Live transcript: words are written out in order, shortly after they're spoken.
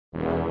It's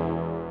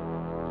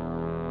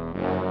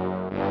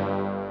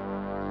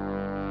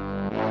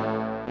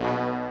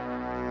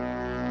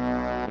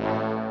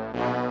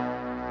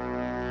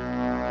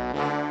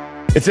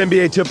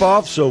NBA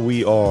tip-off, so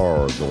we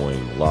are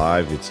going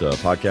live. It's a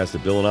podcast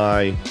that Bill and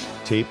I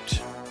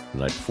taped the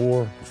night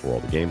before all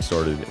the games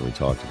started, and we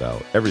talked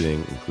about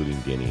everything, including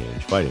gaining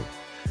age fighting.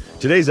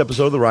 Today's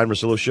episode of the Ryen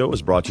Russillo Show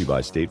is brought to you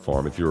by State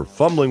Farm. If you're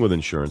fumbling with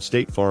insurance,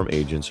 State Farm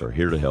agents are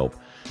here to help,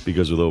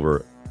 because with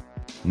over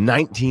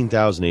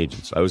 19,000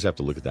 agents, I always have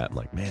to look at that. I'm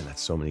like, man,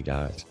 that's so many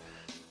guys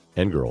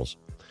and girls.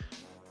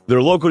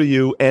 They're local to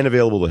you and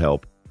available to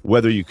help.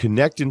 Whether you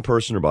connect in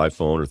person or by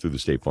phone or through the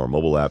State Farm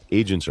mobile app,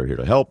 agents are here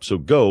to help. So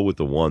go with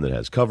the one that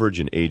has coverage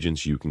and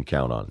agents you can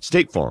count on.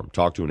 State Farm.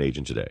 Talk to an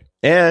agent today.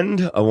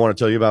 And I want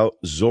to tell you about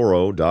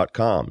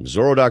Zorro.com.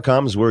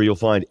 Zorro.com is where you'll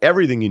find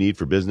everything you need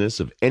for business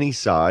of any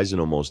size in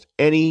almost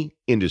any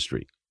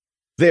industry.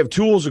 They have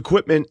tools,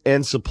 equipment,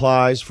 and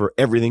supplies for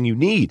everything you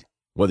need.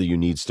 Whether you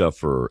need stuff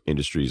for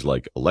industries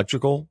like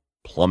electrical,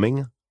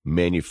 plumbing,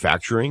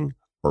 manufacturing,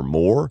 or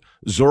more,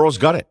 Zorro's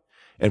got it.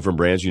 And from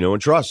brands you know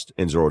and trust.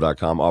 And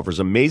Zorro.com offers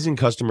amazing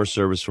customer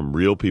service from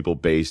real people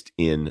based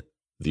in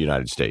the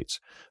United States.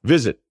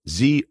 Visit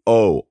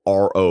Zorro.com,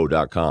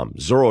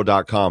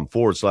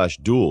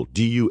 Zorro.com/dual,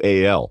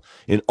 D-U-A-L,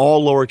 in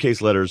all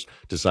lowercase letters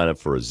to sign up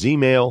for a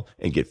Z-mail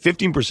and get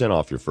 15%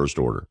 off your first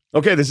order.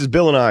 Okay, this is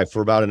Bill and I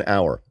for about an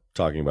hour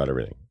talking about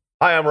everything.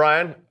 Hi, I'm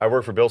Ryen. I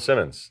work for Bill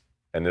Simmons,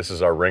 and this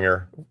is our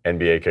Ringer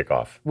NBA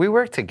kickoff. We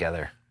work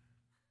together.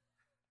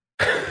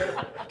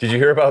 Did you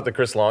hear about the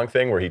Chris Long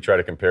thing where he tried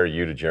to compare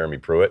you to Jeremy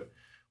Pruitt?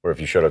 Where if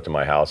you showed up to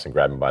my house and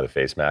grabbed him by the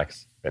face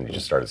mask, and you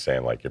just started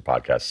saying, like, your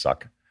podcasts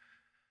suck.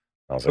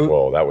 I was like,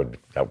 well,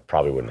 that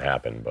probably wouldn't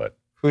happen, but.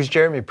 Who's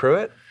Jeremy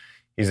Pruitt?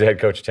 He's the head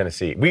coach of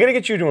Tennessee. We got to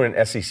get you to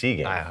an SEC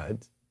game.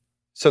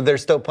 So they're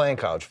still playing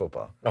college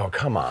football. Oh,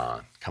 come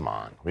on.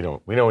 We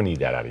don't need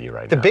that out of you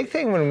right now. The big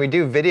thing when we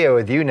do video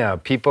with you now,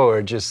 people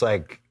are just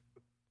like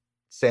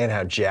saying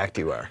how jacked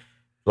you are.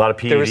 A lot of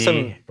PED. There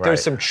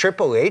was some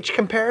Triple H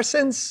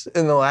comparisons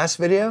in the last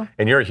video.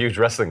 And you're a huge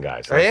wrestling guy.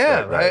 So I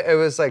am. Right? It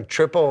was like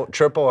triple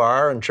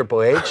R and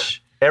Triple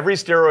H. Every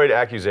steroid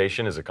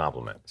accusation is a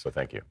compliment, so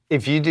thank you.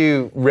 If you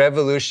do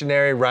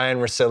revolutionary Ryen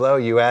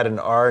Russillo, you add an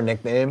R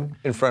nickname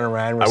in front of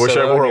Ryen Russillo. I wish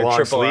I wore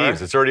long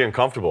sleeves. It's already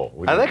uncomfortable.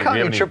 I like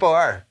calling you Triple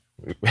R.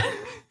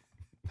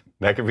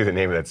 That could be the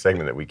name of that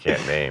segment that we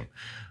can't name.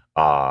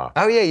 Oh,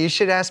 yeah, you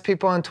should ask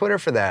people on Twitter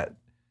for that.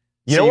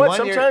 You know what?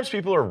 Sometimes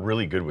people are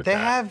really good with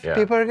that.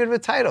 People are good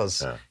with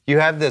titles. Yeah. You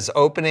have this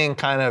opening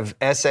kind of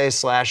essay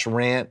 /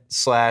 rant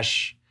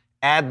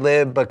 / ad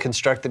lib, but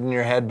constructed in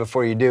your head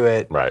before you do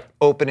it. Right.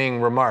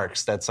 Opening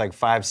remarks. That's like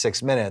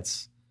 5-6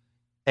 minutes.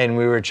 And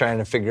we were trying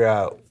to figure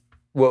out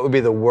what would be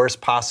the worst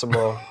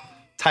possible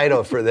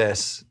title for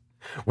this.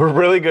 We're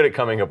really good at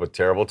coming up with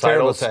terrible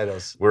titles. Terrible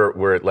titles.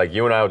 We're like,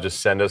 you and I will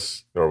just send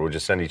us, or we'll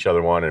just send each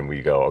other one, and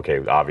we go,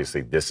 okay, obviously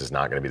this is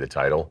not going to be the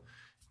title.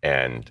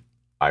 And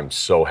I'm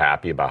so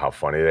happy about how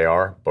funny they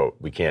are,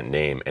 but we can't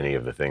name any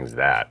of the things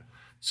that.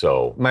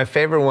 So my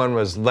favorite one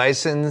was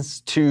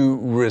License to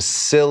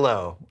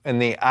Russillo,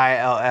 and the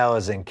ILL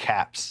is in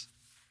caps.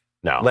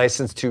 No.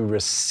 License to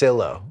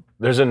Russillo.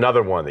 There's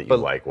another one that you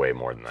like way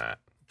more than that.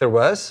 There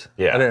was?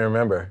 Yeah. I didn't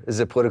remember. Is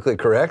it politically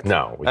correct?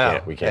 No, we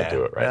can't. We can't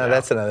do it right now.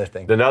 That's another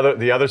thing.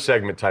 The other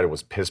segment title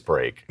was Piss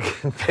Break.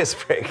 Piss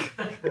Break.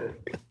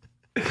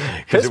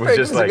 Piss Break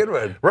was a good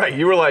one. Right.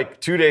 You were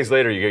like 2 days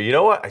later, you go, you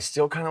know what? I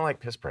still kind of like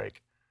Piss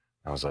Break.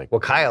 I was like, well,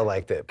 Kyle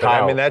liked it. But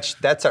I mean,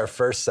 that's our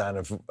first sign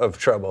of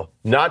trouble.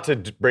 Not to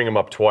bring him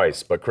up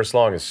twice, but Chris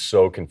Long is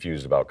so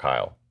confused about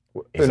Kyle.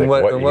 In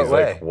what way?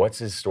 Like, what's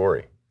his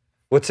story?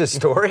 What's his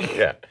story?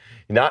 Yeah.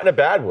 Not in a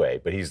bad way,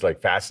 but he's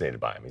like fascinated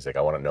by him. He's like,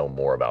 I want to know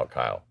more about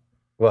Kyle.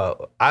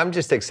 Well, I'm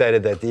just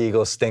excited that the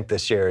Eagles stink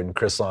this year and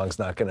Chris Long's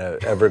not going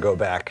to ever go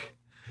back.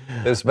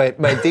 It was my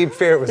deep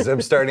fear was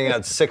them starting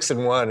out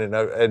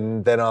 6-1,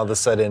 and then all of a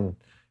sudden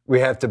we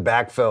have to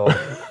backfill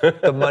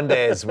the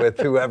Mondays with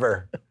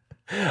whoever.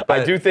 But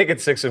I do think at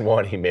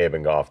 6-1 he may have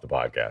been off the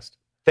podcast.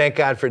 Thank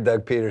God for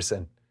Doug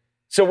Peterson.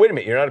 So wait a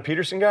minute, you're not a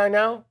Peterson guy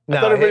now? No, I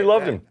thought everybody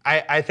loved him.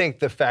 I think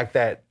the fact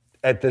that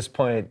at this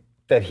point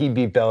that he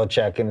beat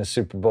Belichick in the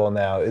Super Bowl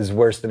now is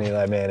worse than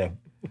Eli Manning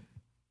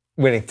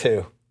winning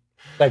 2.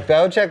 Like,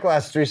 Belichick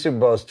lost 3 Super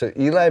Bowls to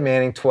Eli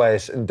Manning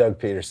twice and Doug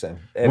Peterson.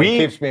 And it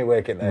keeps me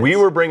awake at night. We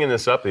were bringing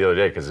this up the other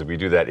day because we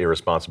do that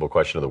irresponsible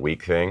question of the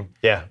week thing.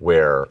 Yeah.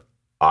 Where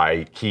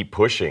I keep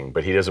pushing,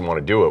 but he doesn't want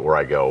to do it, where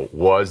I go,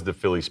 was the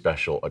Philly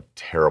special a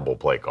terrible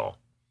play call?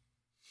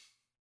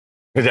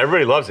 Because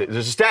everybody loves it.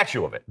 There's a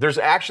statue of it. There's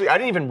actually, I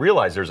didn't even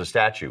realize there's a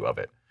statue of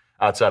it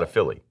outside of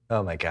Philly.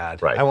 Oh, my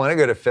God. Right. I want to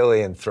go to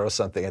Philly and throw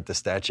something at the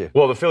statue.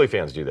 Well, the Philly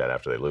fans do that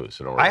after they lose.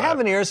 So I have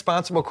an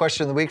irresponsible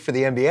question of the week for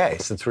the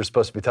NBA, since we're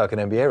supposed to be talking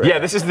NBA right now. Yeah,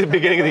 this is the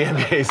beginning of the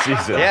NBA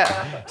season.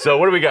 Yeah. So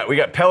what do we got? We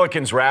got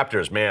Pelicans,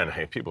 Raptors. Man,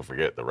 hey, people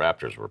forget the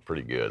Raptors were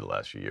pretty good the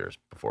last few years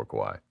before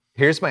Kawhi.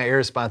 Here's my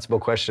irresponsible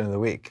question of the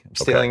week. I'm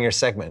stealing your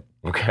segment.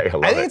 Okay, I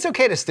love it. I think it's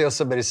okay to steal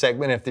somebody's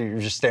segment if you're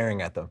just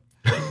staring at them.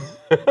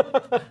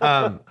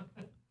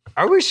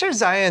 Are we sure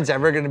Zion's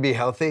ever going to be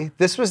healthy?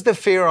 This was the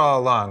fear all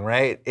along,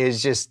 right?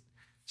 Is just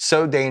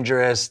so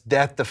dangerous,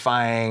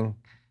 death-defying,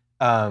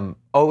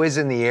 always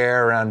in the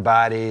air around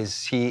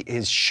bodies.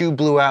 His shoe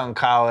blew out in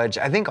college.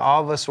 I think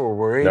all of us were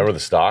worried. Remember the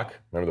stock?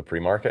 Remember the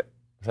pre-market?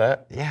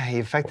 That? Yeah, he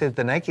affected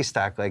the Nike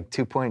stock like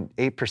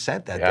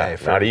 2.8% that day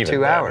for not even,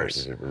 2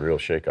 hours. It was a real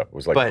shakeup. It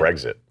was like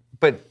Brexit.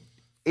 But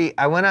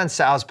I went on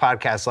Sal's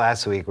podcast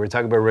last week. We were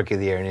talking about Rookie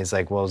of the Year, and he's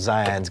like, well,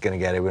 Zion's going to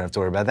get it. We don't have to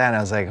worry about that. And I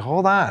was like,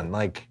 hold on.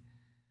 Like,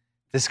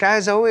 this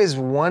guy's always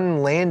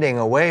one landing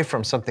away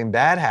from something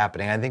bad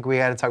happening. I think we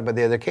had to talk about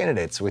the other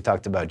candidates. We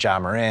talked about Ja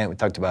Morant. We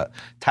talked about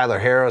Tyler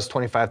Harrow's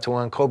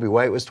 25-1. Kobe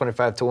White was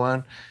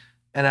 25-1.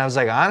 And I was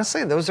like,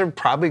 honestly, those are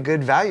probably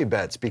good value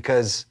bets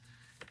because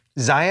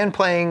Zion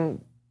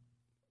playing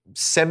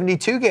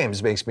 72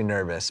 games makes me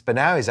nervous, but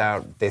now he's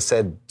out. They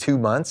said 2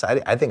 months.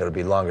 I think it'll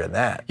be longer than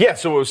that. Yeah,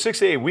 so it was 6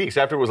 to 8 weeks.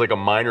 After it was like a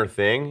minor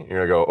thing, you're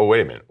gonna go, oh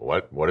wait a minute,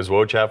 what does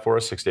Woj have for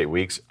us? 6 to 8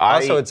 weeks.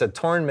 Also, it's a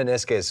torn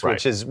meniscus,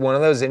 which is one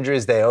of those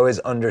injuries they always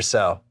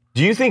undersell.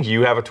 Do you think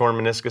you have a torn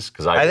meniscus?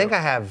 Because I think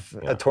I have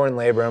a torn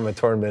labrum, a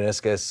torn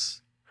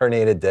meniscus,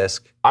 herniated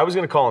disc. I was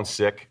gonna call in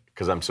sick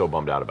because I'm so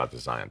bummed out about the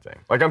Zion thing.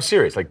 Like I'm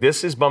serious. Like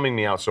this is bumming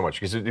me out so much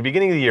because at the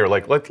beginning of the year,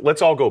 like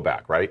let's all go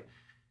back, right?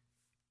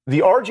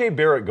 The R.J.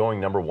 Barrett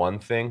going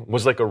 #1 thing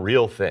was like a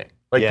real thing.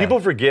 Like people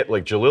forget,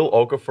 like Jahlil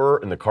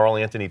Okafor and the Karl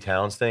Anthony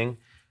Towns thing.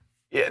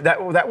 Yeah,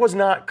 that was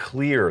not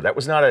clear. That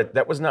was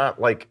not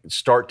like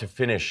start to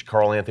finish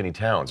Karl Anthony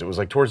Towns. It was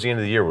like towards the end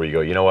of the year where you go,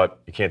 you know what,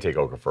 you can't take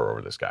Okafor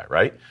over this guy,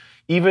 right?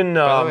 Even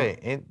by the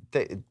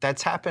way,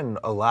 that's happened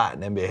a lot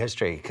in NBA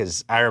history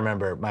because I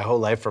remember my whole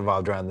life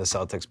revolved around the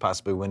Celtics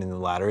possibly winning the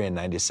lottery in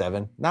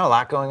 '97. Not a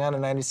lot going on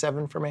in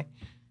 '97 for me.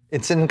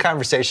 It's in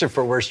conversation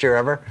for worst year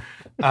ever.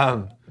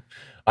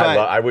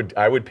 I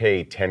would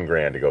pay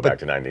 $10,000 to go back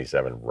to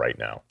 '97 right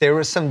now. There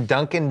was some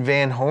Duncan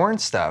Van Horn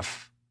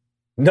stuff.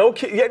 No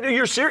kid, yeah,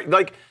 you're serious.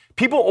 Like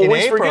people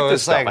always forget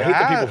this stuff. I hate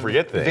that people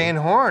forget things. Van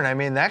Horn, I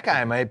mean, that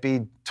guy might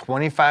be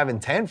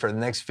 25-10 for the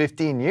next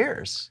 15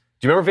 years.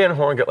 Do you remember Van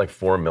Horn got like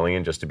 $4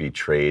 million just to be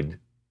trade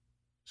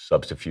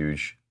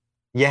subterfuge?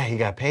 Yeah, he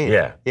got paid.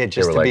 Yeah,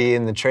 just to be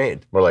in the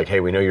trade. We're like, hey,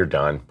 we know you're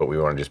done, but we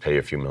want to just pay you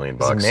a few $1 million.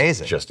 It's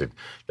amazing.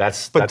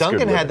 But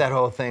Duncan had that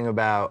whole thing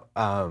about,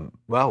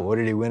 what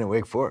did he win at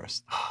Wake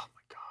Forest? Oh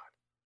my God.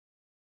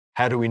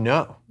 How do we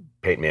know?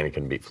 Peyton Manning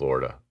couldn't beat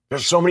Florida.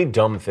 There's so many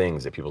dumb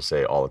things that people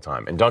say all the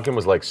time. And Duncan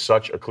was like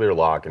such a clear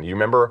lock. And you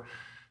remember,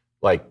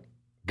 like,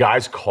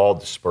 guys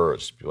called the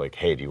Spurs, be like,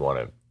 hey, do you want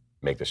to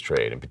make this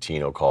trade? And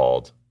Pitino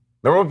called.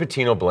 Remember when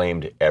Pitino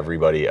blamed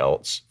everybody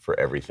else for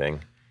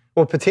everything?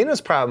 Well,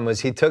 Pitino's problem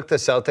was he took the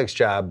Celtics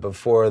job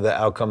before the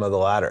outcome of the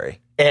lottery.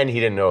 And he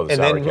didn't know the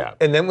salary cap.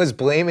 And then was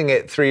blaming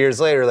it 3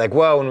 years later, like,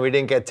 well, when we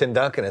didn't get Tim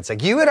Duncan. It's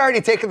like, you had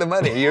already taken the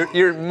money.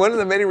 You're one of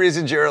the many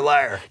reasons you're a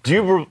liar.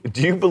 Do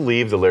you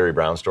believe the Larry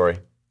Brown story?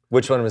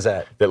 Which one was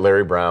that? That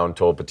Larry Brown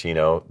told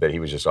Pitino that he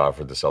was just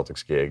offered the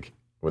Celtics gig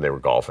when they were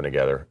golfing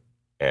together.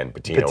 And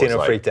Pitino was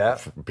like, freaked out?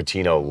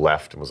 Pitino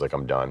left and was like,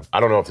 I'm done. I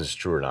don't know if this is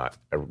true or not.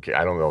 I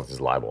don't know if this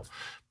is libel.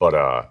 But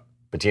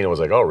Pitino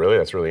was like, oh, really?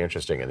 That's really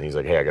interesting. And he's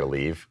like, hey, I got to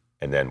leave.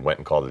 And then went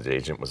and called his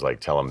agent, was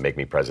like, tell him, make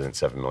me president,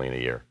 $7 million a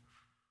year.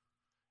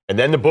 And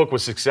then the book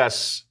was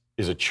Success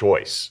is a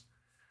Choice,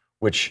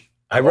 which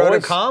I wrote a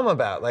column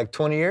about like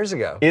 20 years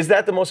ago. Is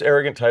that the most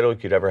arrogant title you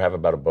could ever have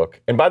about a book?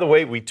 And by the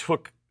way, we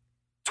took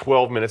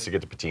 12 minutes to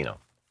get to Pitino.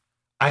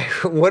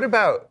 What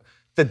about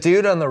the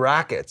dude on the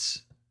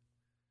Rockets,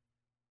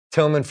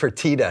 Tillman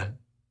Fertitta?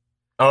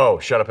 Oh,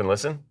 Shut Up and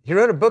Listen? He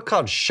wrote a book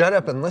called Shut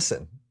Up and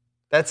Listen.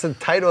 That's the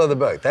title of the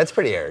book. That's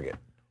pretty arrogant.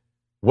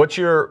 What's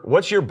your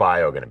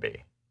bio going to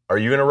be? Are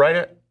you going to write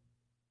it?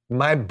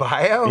 My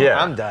bio?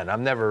 Yeah. I'm done.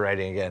 I'm never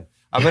writing again.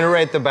 I'm going to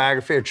write the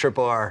biography of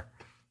Triple R.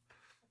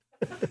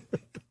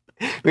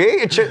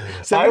 Somebody's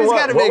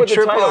got to make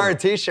Triple R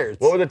t-shirts.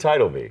 What would the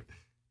title be?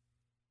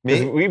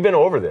 Me? We've been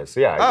over this.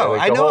 Yeah. Oh,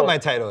 I know what my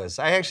title is.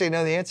 I actually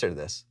know the answer to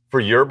this. For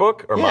your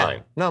book or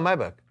mine? No, my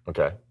book.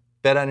 Okay.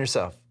 Bet on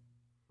yourself.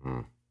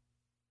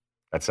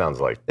 That sounds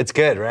like... It's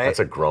good, right? That's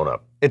a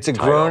grown-up. It's a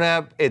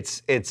grown-up.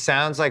 It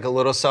sounds like a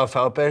little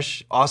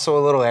self-helpish, also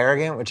a little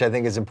arrogant, which I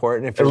think is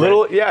important. If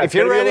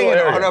you're writing an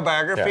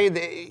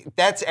autobiography,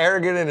 that's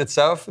arrogant in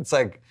itself. It's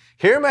like,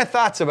 here are my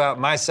thoughts about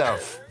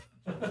myself.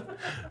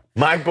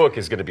 My book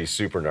is going to be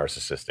super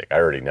narcissistic. I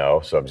already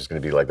know, so I'm just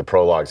going to be like, the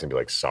prologue's going to be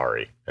like,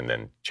 sorry, and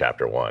then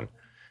chapter 1.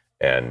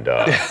 And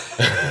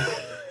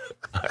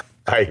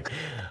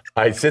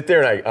I sit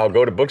there and I'll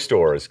go to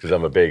bookstores because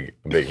I'm a big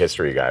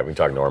history guy. We can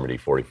talk Normandy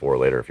 44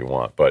 later if you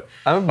want. But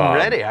I'm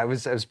ready. I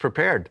was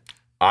prepared.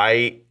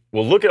 I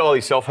will look at all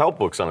these self-help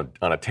books on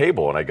a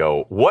table and I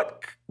go,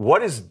 what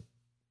is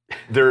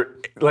there,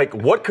 like,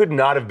 what could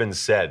not have been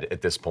said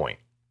at this point?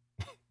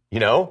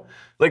 You know?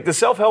 Like, the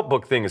self-help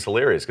book thing is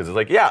hilarious because it's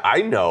like, yeah,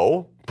 I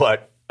know,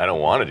 but I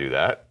don't want to do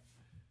that.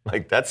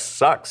 Like, that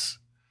sucks.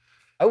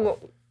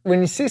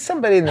 When you see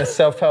somebody in the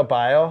self-help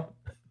aisle,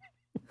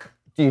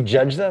 do you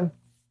judge them?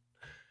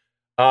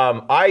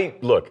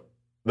 Look,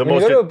 When you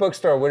go to a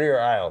bookstore, what are your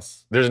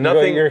aisles? There's you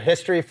nothing. Your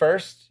history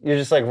first? You're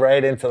just like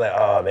right into like,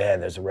 oh man,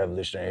 there's a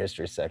revolutionary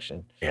history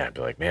section. Yeah, I'd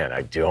be like, man,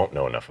 I don't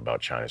know enough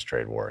about China's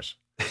trade wars.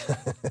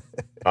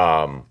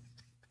 To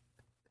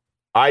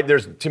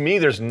me,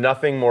 there's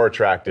nothing more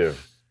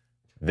attractive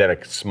than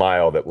a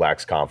smile that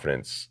lacks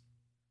confidence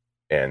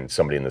and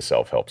somebody in the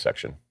self-help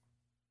section.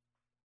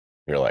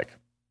 You're like,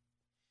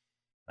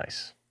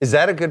 nice. Is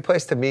that a good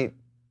place to meet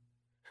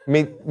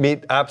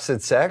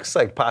opposite sex,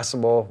 like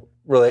possible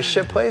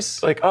relationship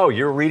place? Like, oh,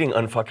 you're reading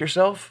Unfuck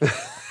Yourself?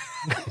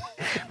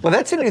 Well,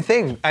 that's a new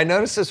thing. I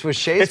noticed this with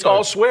Shay's It's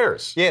all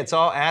swears. Yeah, it's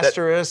all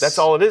asterisks. That's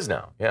all it is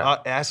now. Yeah.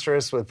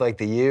 Asterisk with like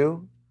the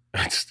U.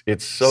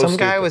 It's so Some stupid.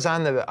 guy was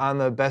on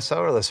the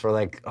bestseller list for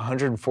like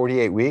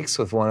 148 weeks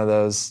with one of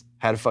those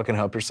how to fucking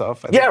help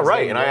yourself. Yeah,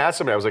 right. And I asked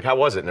somebody, I was like, how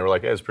was it? And they were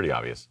like, it was pretty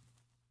obvious.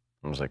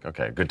 I was like,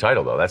 okay, good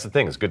title though. That's the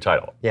thing, it's a good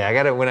title.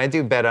 Yeah, when I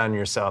do bet on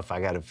yourself,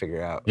 I gotta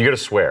figure out. You gotta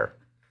swear.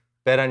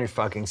 Bet on your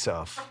fucking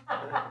self.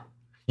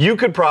 You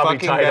could probably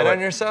fucking title bet it. On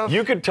yourself?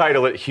 You could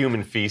title it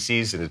Human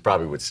Feces and it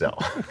probably would sell.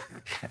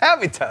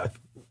 That'd be tough.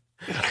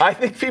 I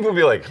think people would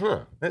be like,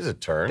 there's a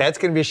turn. That's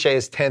gonna be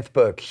Shay's 10th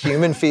book,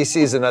 Human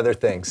Feces and Other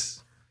Things.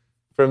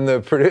 From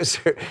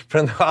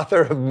the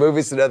author of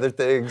Movies and Other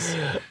Things,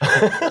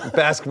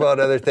 Basketball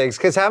and Other Things.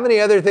 Because how many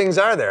other things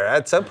are there?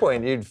 At some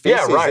point,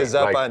 feces is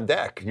up on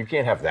deck. You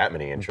can't have that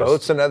many interests.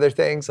 Boats and other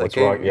things. What's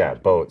wrong? Yeah,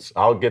 boats.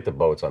 I'll get the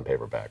boats on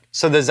paperback.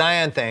 So the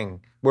Zion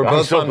thing,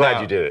 I'm so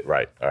glad you did it.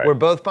 Right. All right. We're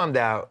both bummed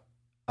out.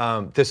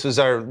 This was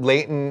our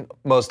latent,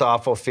 most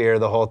awful fear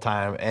the whole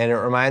time. And it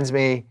reminds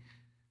me,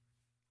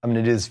 I'm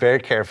going to do this very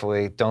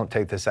carefully. Don't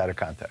take this out of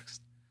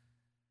context.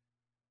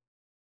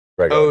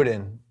 Right.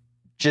 Odin.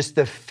 Just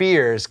the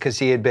fears, because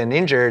he had been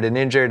injured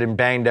and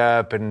banged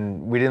up,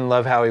 and we didn't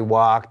love how he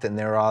walked, and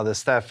there were all this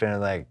stuff,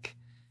 and like,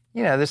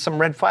 there's some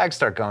red flags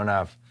start going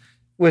off.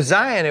 With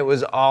Zion, it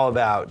was all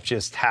about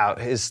just how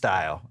his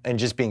style and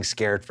just being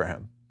scared for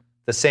him.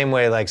 The same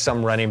way like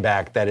some running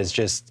back that is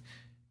just,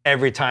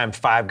 every time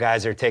 5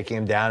 guys are taking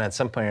him down, at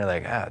some point you're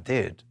like,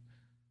 dude,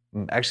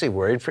 I'm actually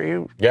worried for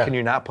you. Yeah. Can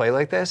you not play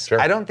like this? Sure.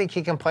 I don't think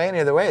he can play any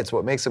other way. It's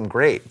what makes him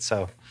great.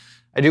 So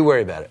I do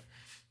worry about it.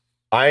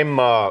 I'm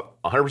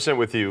 100%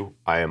 with you.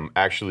 I am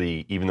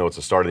actually, even though it's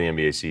the start of the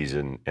NBA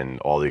season and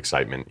all the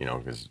excitement,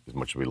 because as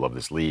much as we love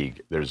this league,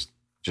 there's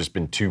just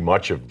been too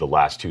much of the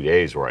last 2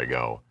 days where I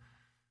go,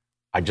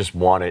 I just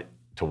want it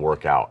to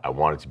work out. I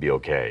want it to be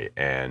okay.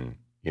 And,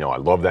 I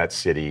love that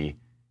city,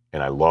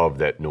 and I love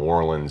that New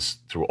Orleans,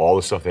 through all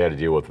the stuff they had to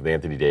deal with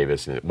Anthony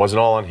Davis, and it wasn't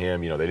all on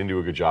him. They didn't do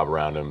a good job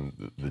around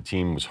him. The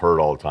team was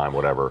hurt all the time,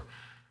 whatever.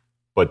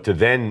 But to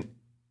then,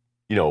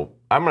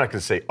 I'm not going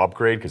to say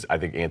upgrade because I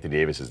think Anthony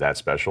Davis is that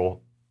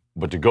special,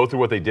 but to go through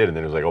what they did and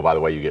then it was like, oh, by the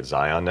way, you get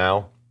Zion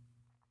now.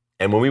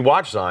 And when we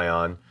watched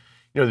Zion,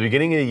 the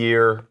beginning of the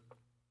year,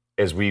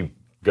 as we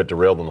got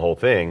derailed on the whole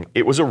thing,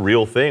 it was a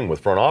real thing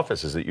with front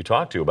offices that you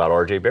talked to about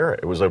R.J.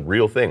 Barrett. It was a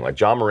real thing. Like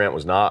John Morant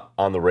was not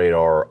on the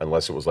radar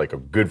unless it was like a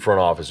good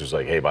front office who's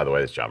like, hey, by the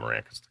way, it's John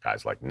Morant because the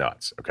guy's like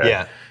nuts, okay?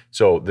 Yeah.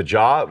 So the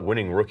Ja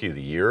winning Rookie of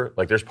the Year,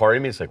 like there's part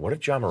of me that's like, what if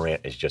John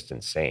Morant is just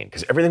insane?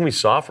 Because everything we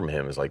saw from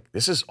him is like,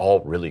 this is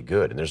all really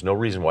good and there's no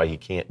reason why he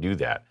can't do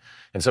that.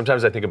 And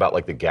sometimes I think about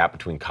like the gap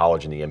between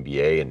college and the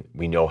NBA, and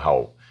we know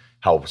how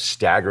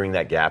staggering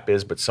that gap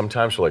is, but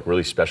sometimes for like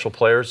really special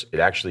players, it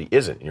actually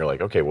isn't. And you're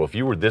like, okay, well, if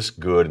you were this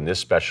good and this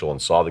special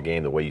and saw the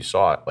game the way you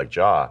saw it, like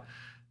Ja,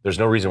 there's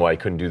no reason why he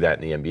couldn't do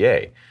that in the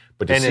NBA.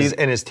 But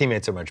his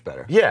teammates are much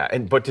better. Yeah,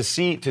 but to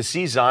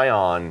see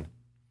Zion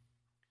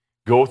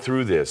go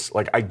through this,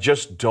 like I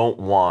just don't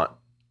want.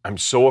 I'm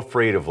so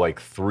afraid of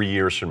like 3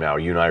 years from now,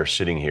 you and I are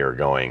sitting here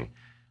going,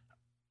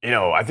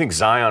 I think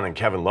Zion and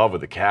Kevin Love with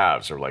the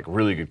Cavs are like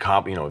really good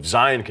comp. If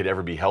Zion could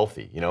ever be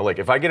healthy, like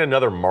if I get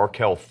another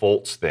Markelle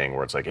Fultz thing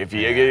where it's like, if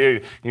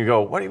you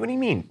go, what do you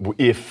mean?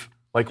 If,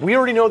 like, we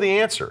already know the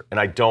answer. And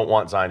I don't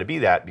want Zion to be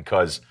that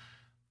because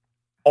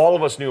all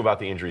of us knew about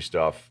the injury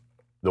stuff.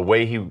 The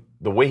way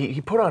he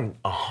put on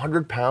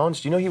 100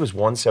 pounds. Do you know he was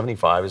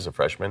 175 as a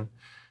freshman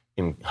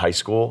in high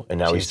school, and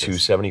now he's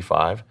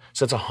 275?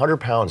 So that's 100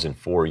 pounds in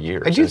 4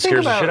 years. I do think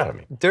scares the shit out of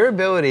me.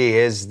 Durability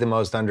is the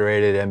most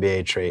underrated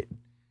NBA trait.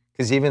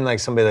 Because even like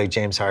somebody like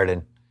James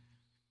Harden,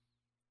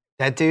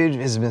 that dude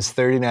has missed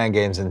 39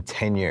 games in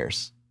 10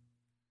 years.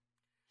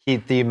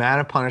 The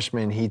amount of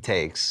punishment he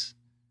takes,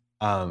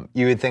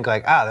 you would think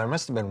like, there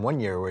must have been 1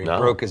 year where he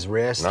broke his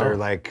wrist or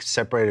like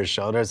separated his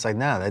shoulder. It's like,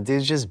 no, that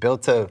dude's just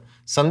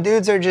some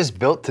dudes are just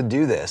built to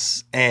do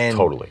this. And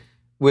totally.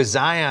 With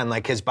Zion,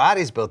 like his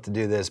body's built to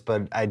do this,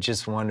 but I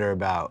just wonder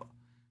about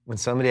when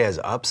somebody has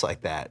ups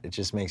like that, it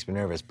just makes me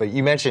nervous. But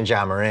you mentioned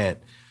Ja Morant.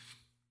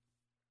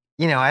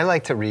 I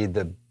like to read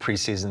the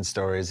preseason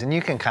stories, and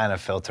you can kind of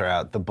filter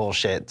out the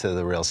bullshit to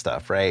the real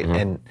stuff, right? Mm-hmm.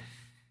 And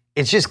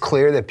it's just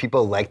clear that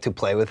people like to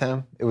play with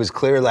him. It was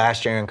clear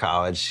last year in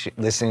college,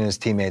 listening to his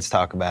teammates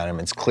talk about him.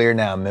 It's clear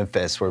now in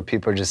Memphis where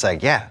people are just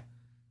like, yeah,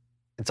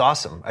 it's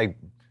awesome. I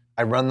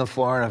run the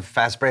floor in a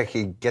fast break.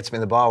 He gets me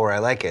the ball where I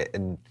like it.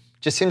 And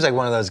just seems like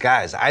one of those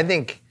guys. I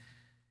think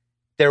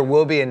there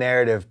will be a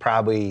narrative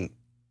probably,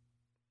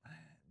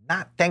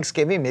 not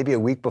Thanksgiving, maybe a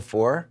week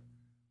before,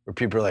 where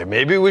people are like,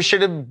 maybe we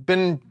should have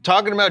been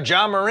talking about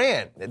John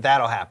Morant.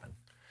 That'll happen.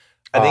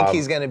 I think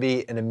he's going to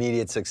be an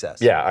immediate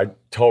success. Yeah,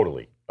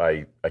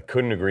 I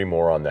couldn't agree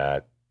more on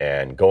that.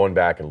 And going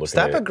back and looking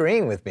at it. Stop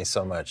agreeing with me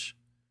so much.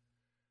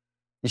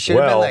 You should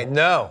have been like,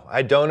 no,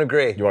 I don't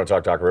agree. You want to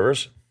talk Doc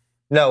Rivers?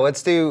 No,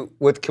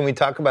 can we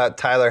talk about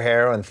Tyler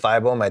Herro and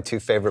Thibault, my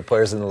two favorite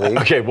players in the league?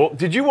 Okay, well,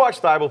 did you watch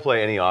Thibault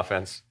play any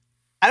offense?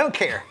 I don't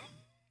care.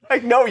 I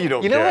know you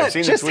don't care. You know what? I've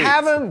seen Just the tweets.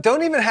 have him,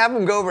 don't even have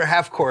him go over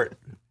half court.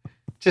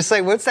 Just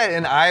like, what's that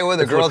in Iowa,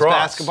 the girls' lacrosse.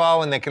 basketball,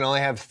 when they can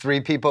only have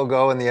 3 people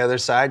go on the other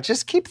side?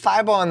 Just keep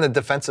Thibault on the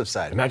defensive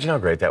side. Imagine how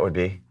great that would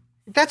be.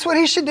 That's what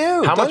he should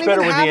do. How much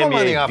better would the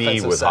NBA be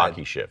offensive with side.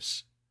 hockey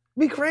shifts?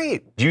 It'd be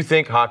great. Do you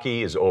think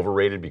hockey is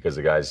overrated because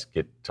the guys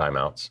get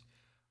timeouts?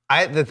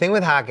 The thing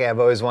with hockey I've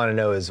always wanted to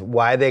know is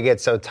why they get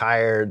so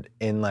tired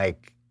in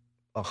like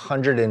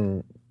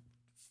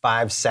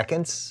 105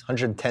 seconds,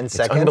 110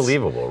 seconds. It's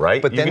unbelievable,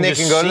 right? But then they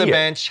can go to the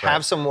bench, Right.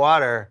 have some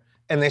water,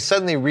 and they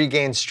suddenly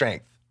regain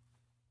strength.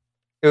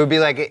 It would be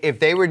like if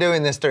they were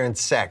doing this during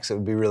sex, it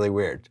would be really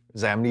weird.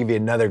 It's like, I'm going to give you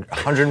another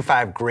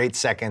 105 great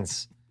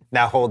seconds.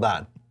 Now hold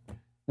on.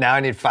 Now I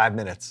need 5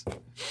 minutes.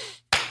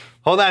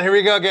 Hold on, here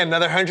we go again.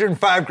 Another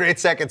 105 great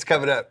seconds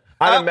coming up.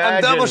 I'm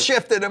double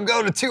shifted. I'm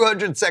going to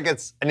 200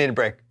 seconds. I need a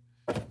break.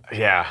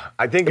 Yeah,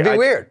 I think it'd be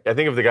weird. I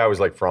think if the guy was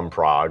like from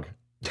Prague,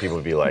 people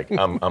would be like,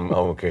 I'm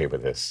okay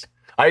with this.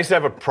 I used to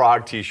have a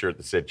Prague T-shirt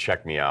that said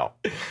 "Check me out."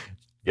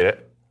 Get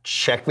it?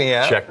 Check me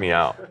out. Check me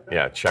out.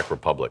 Yeah, Czech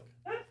Republic.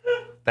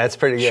 That's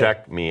pretty good.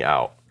 Check me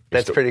out.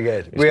 That's pretty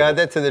good. We add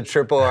that to the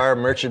Triple R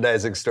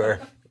merchandising store.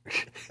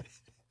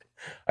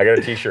 I got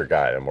a T-shirt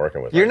guy I'm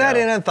working with. You're not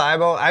in on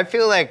Thibault. I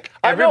feel like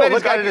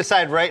everybody's got to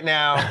decide right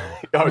now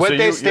what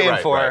they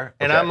stand for. Right.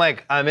 And Okay. I'm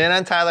like, I'm in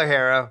on Tyler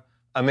Herro.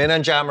 I'm in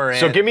on John Morant.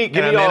 So give me I'm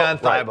in on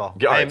Thibault.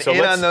 Right. All right, I'm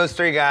in on those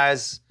 3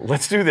 guys.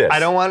 Let's do this. I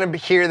don't want to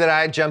hear that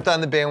I jumped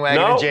on the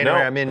bandwagon in January.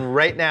 No. I'm in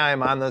right now.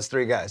 I'm on those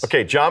 3 guys.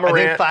 Okay, John Morant.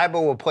 I think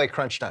Thibault will play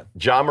crunch time.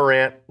 John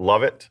Morant,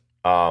 love it.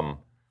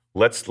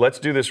 Let's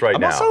do this right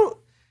now. Also,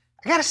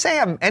 I gotta say,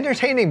 I'm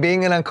entertaining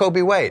being in on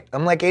Kobe White.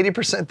 I'm like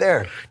 80%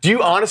 there. Do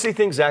you honestly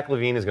think Zach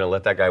LaVine is going to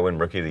let that guy win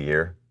Rookie of the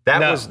Year?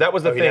 That was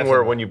the thing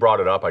where when you brought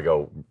it up, I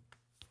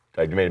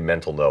made a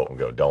mental note and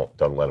go, don't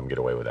let him get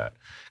away with that.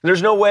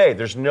 There's no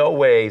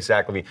way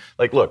Zach LaVine.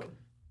 Like, look,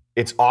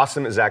 it's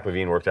awesome that Zach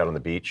LaVine worked out on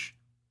the beach.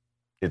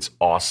 It's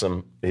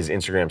awesome. His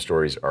Instagram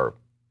stories are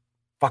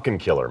fucking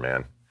killer,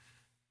 man.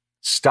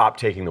 Stop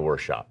taking the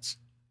worst shots.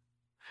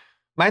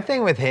 My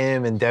thing with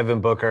him and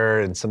Devin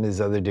Booker and some of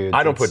these other dudes.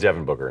 I don't put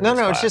Devin Booker in this No,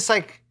 class. it's just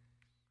like,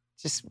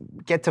 just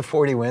get to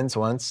 40 wins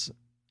once,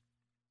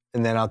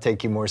 and then I'll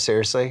take you more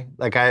seriously.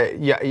 Like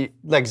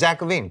like Zach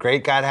LaVine,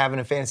 great guy to have in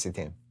a fantasy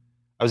team.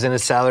 I was in a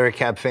salary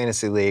cap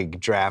fantasy league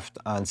draft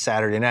on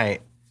Saturday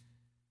night,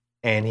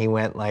 and he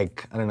went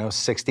like, I don't know,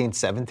 16,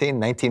 17,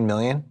 19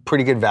 million.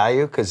 Pretty good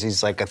value because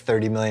he's like a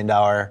 $30 million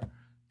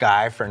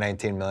guy for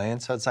 19 million.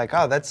 So it's like,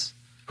 oh, that's...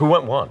 Who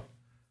went one?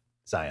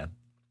 Zion.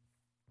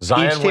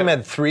 Zion Each team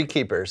had 3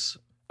 keepers.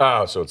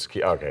 Oh, so it's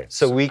okay.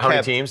 So we how many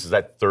kept teams? Is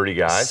that 30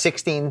 guys?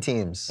 16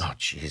 teams. Oh,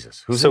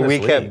 Jesus. Who's So in we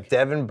this kept league?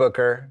 Devin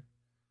Booker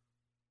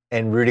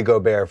and Rudy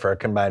Gobert for a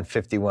combined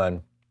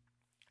 51.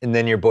 And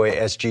then your boy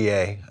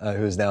SGA,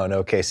 who's now in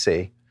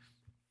OKC.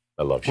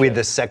 I love We had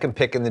Shaq. the 2nd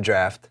pick in the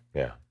draft.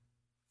 Yeah.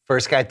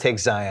 First guy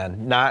takes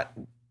Zion. Not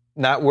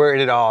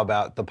worried at all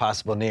about the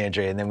possible knee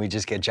injury. And then we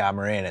just get John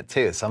Morant at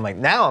 2. So I'm like,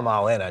 now I'm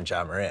all in on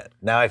John Morant.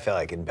 Now I feel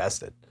like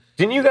invested.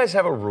 Didn't you guys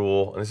have a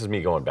rule, and this is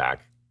me going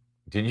back,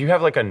 did you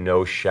have like a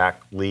no Shaq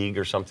league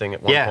or something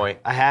at one point?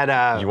 I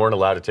had You weren't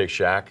allowed to take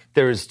Shaq?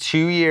 there was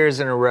 2 years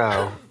in a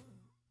row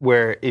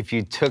where if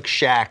you took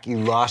Shaq, you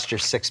lost your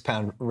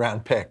 6-pound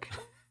round pick.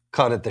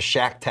 Called it the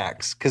Shaq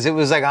tax. Because it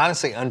was like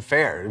honestly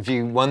unfair. If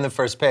you won the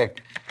first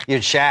pick, you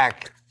had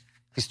Shaq,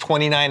 he's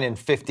 29 and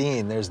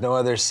 15. There's no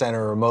other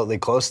center remotely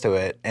close to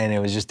it, and it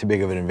was just too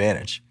big of an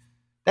advantage.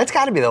 That's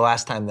got to be the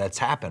last time that's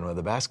happened with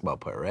a basketball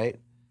player, right?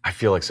 I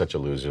feel like such a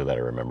loser that I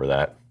remember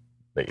that.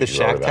 The you wrote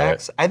Shaq about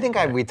tax? it. I think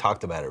we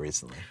talked about it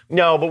recently.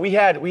 No, but we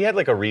had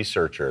like a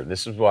researcher.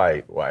 This is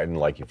why I didn't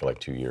like you for like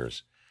 2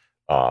 years.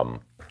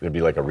 It'd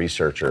be like a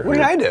researcher. What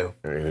did I do?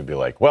 It'd be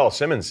like, well,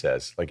 Simmons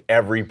says, like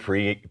every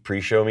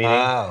pre-show meeting.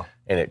 Oh.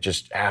 And it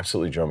just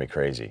absolutely drove me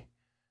crazy.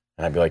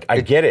 And I'd be like,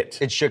 I get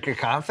it. It shook your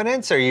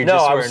confidence, or you No,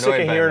 just I were was annoyed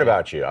sick of by hearing me?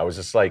 about you. I was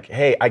just like,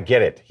 hey, I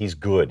get it. He's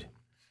good.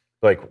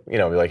 Like, be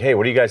like, hey,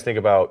 what do you guys think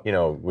about,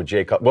 with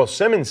Jay Cutler? Well,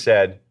 Simmons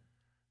said,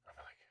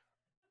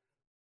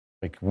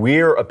 like,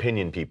 we're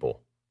opinion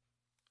people.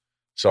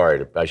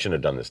 Sorry, I shouldn't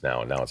have done this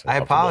now. Now it's I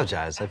uncomfortable.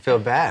 apologize. I feel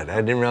bad. I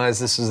didn't realize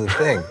this was a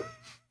thing.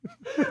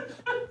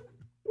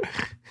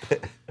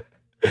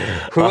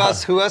 Who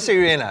else are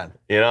you in on?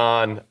 In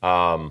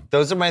on,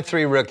 Those are my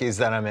 3 rookies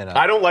that I'm in on.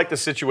 I don't like the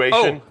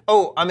situation.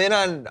 I'm in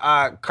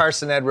on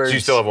Carson Edwards. So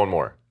you still have one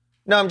more.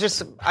 No,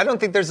 I don't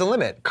think there's a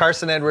limit.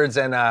 Carson Edwards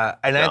and I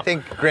No.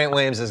 think Grant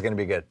Williams is going to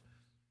be good.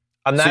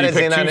 I'm So not you as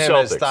picked in on two him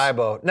as Celtics.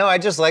 Thibault. No, I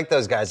just like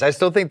those guys. I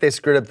still think they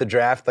screwed up the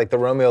draft. Like the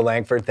Romeo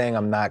Langford thing,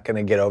 I'm not going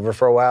to get over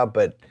for a while,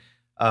 but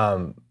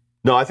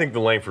No, I think the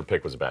Langford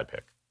pick was a bad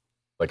pick.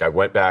 Like, I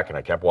went back and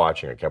I kept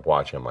watching.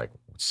 I'm like,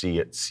 see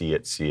it.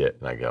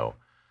 And I go,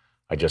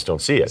 I just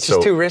don't see it. It's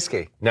just too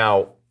risky.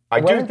 Now, Why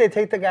didn't they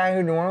take the guy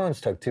who New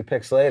Orleans took 2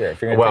 picks later?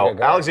 If you're well, take a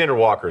guard? Alexander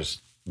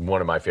Walker's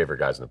one of my favorite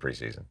guys in the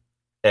preseason.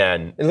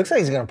 And it looks like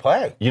he's going to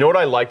play. You know what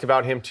I liked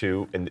about him,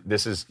 too? And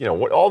this is,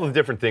 what all the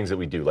different things that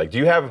we do. Like, do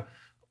you have,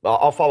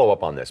 I'll follow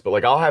up on this, but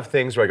like, I'll have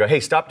things where I go, hey,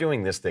 stop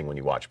doing this thing when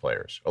you watch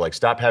players. Or like,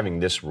 stop having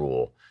this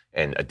rule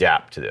and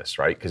adapt to this,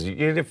 right? Because you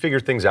need to figure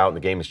things out and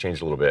the game has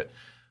changed a little bit.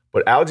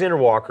 But Alexander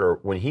Walker,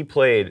 when he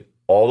played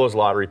all those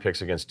lottery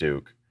picks against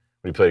Duke,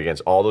 when he played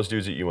against all those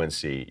dudes at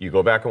UNC, you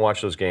go back and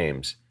watch those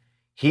games,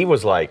 he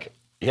was like,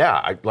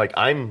 yeah,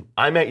 I'm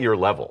at your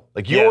level.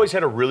 Like, you always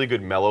had a really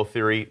good Melo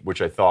theory,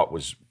 which I thought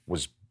was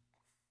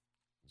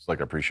like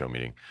a pre-show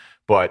meeting.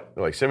 But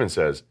like Simmons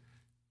says,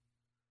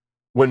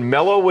 when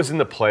Melo was in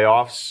the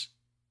playoffs,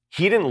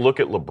 he didn't look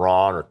at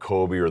LeBron or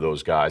Kobe or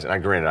those guys.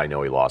 And granted, I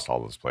know he lost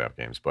all those playoff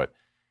games, but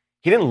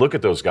he didn't look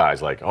at those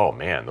guys like, oh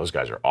man, those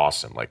guys are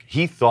awesome. Like,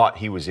 he thought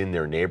he was in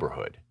their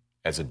neighborhood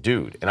as a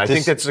dude. And I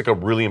think that's like a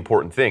really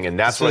important thing. And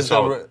that's what I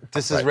saw.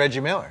 This is Reggie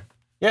Miller.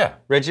 Yeah.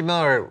 Reggie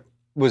Miller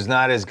was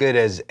not as good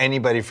as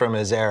anybody from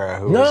his era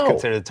who was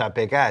considered the top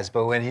 8 guys.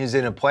 But when he was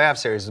in a playoff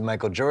series with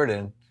Michael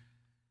Jordan,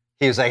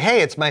 he was like,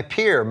 hey, it's my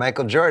peer,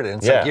 Michael Jordan.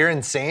 It's like, you're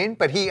insane.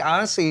 But he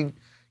honestly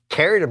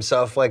carried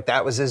himself like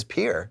that was his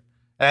peer.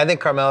 And I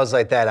think Carmelo's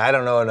like that. I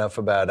don't know enough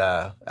about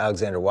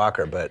Alexander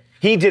Walker, but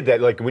he did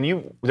that. Like,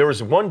 there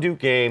was one Duke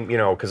game,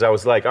 because I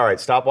was like, all right,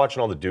 stop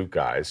watching all the Duke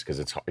guys, because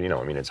it's,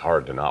 it's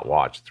hard to not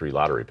watch 3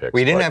 lottery picks.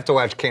 We didn't have to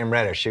watch Cam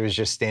Reddish. She was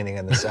just standing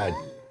on the side.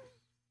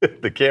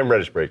 The Cam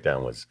Reddish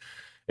breakdown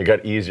it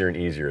got easier and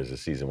easier as the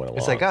season went along.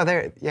 It's like,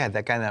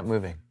 that guy not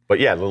moving. But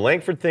yeah, the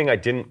Langford thing I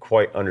didn't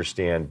quite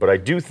understand, but I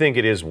do think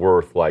it is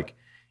worth, like,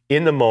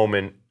 in the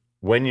moment,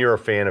 when you're a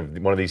fan of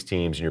one of these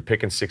teams and you're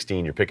picking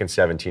 16, you're picking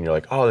 17, you're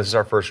like, oh, this is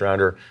our first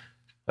rounder.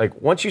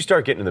 Like, once you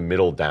start getting to the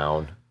middle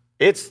down,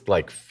 it's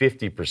like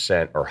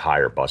 50% or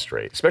higher bust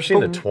rate, especially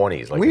in the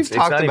 20s. Like, we've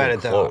talked about it,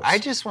 close.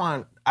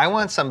 though. I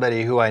want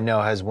somebody who I know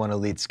has one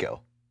elite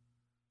skill.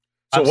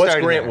 So what's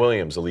Grant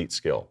Williams' elite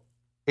skill?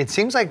 It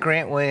seems like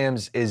Grant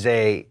Williams is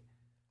a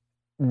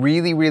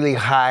really, really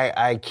high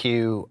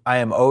IQ. I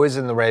am always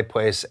in the right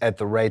place at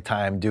the right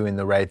time, doing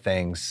the right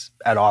things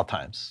at all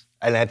times.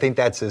 And I think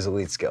that's his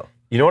elite skill.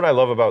 You know what I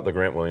love about the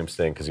Grant Williams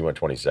thing, because he went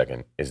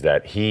 22nd, is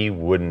that he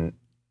wouldn't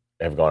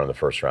have gone in the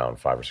first round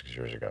 5 or 6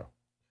 years ago.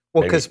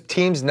 Well, because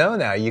teams know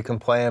now you can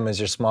play him as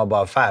your small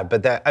ball 5.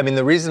 But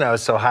the reason I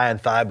was so high on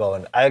Thibault,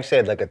 and I actually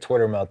had like a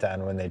Twitter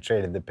meltdown when they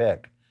traded the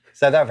pick.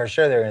 So I thought for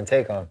sure they were going to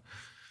take him.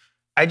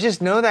 I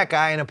just know that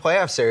guy in a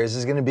playoff series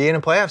is going to be in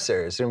a playoff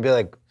series. It's going to be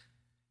like,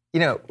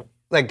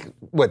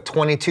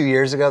 22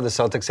 years ago, the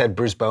Celtics had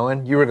Bruce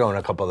Bowen. You were going to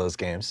a couple of those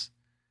games.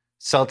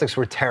 Celtics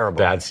were terrible.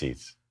 Bad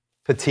seats.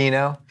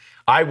 Pitino.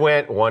 I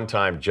went one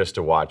time just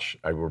to watch.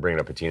 We're bringing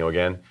up Pitino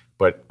again,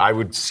 but I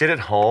would sit at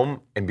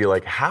home and be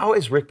like, how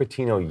is Rick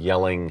Pitino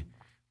yelling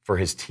for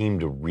his team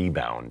to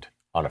rebound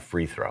on a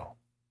free throw?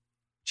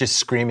 Just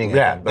screaming at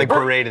them, like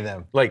berating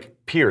them. Like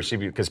Pierce,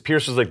 because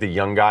Pierce was like the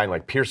young guy, and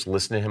like Pierce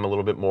listened to him a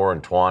little bit more,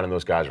 and Twan and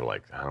those guys were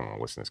like, I don't want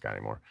to listen to this guy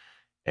anymore.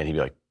 And he'd be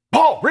like,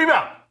 Paul,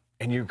 rebound!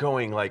 And you're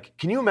going like,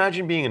 can you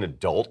imagine being an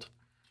adult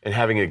and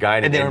having a guy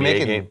in an NBA game? And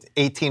they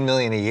were making $18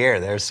 million a year.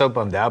 They were so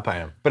bummed out by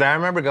him. But I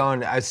remember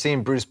I've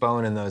seen Bruce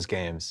Bowen in those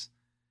games.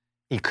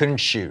 He couldn't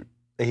shoot.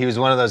 He was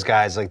one of those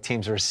guys, like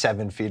teams were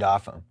 7 feet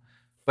off him.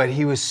 But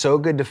he was so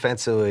good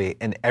defensively,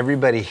 and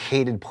everybody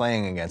hated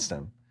playing against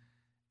him.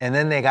 And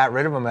then they got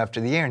rid of him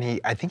after the year, and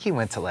I think he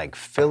went to like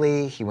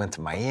Philly, he went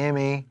to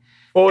Miami.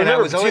 Oh, and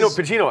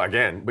Pitino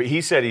again, but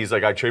he said he's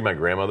like, I trade my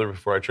grandmother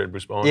before I trade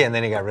Bruce Bowen. Yeah, and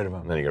then he got rid of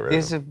him.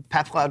 He's a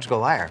pathological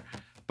liar.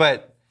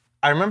 But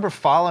I remember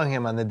following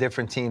him on the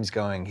different teams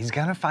going, he's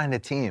going to find a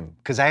team.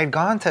 Because I had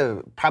gone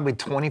to probably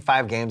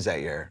 25 games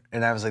that year,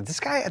 and I was like, this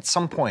guy at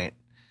some point,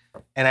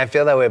 and I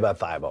feel that way about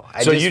Thibault.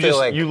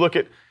 You look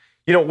at,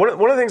 one of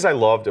the things I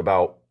loved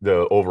about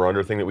the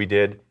over-under thing that we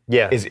did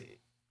is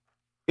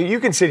you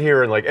can sit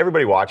here and like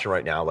everybody watching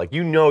right now, like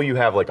you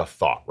have like a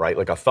thought, right?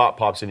 Like a thought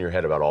pops in your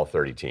head about all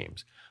 30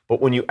 teams. But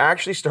when you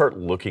actually start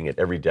looking at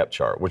every depth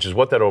chart, which is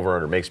what that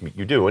over-under makes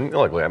you do, and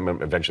luckily I'm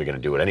eventually going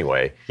to do it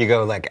anyway. You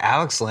go like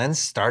Alex Len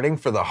starting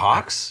for the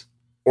Hawks?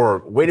 Or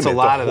wait a minute. It's a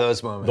lot of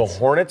those moments. The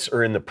Hornets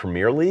are in the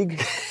Premier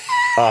League?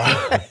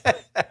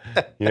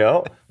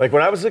 Like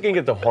when I was looking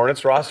at the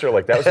Hornets roster,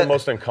 like that was the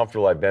most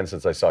uncomfortable I've been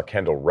since I saw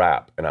Kendall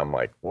Rapp, and I'm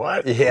like,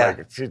 what? Yeah,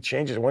 like, it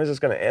changes. When is this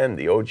going to end?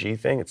 The OG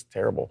thing? It's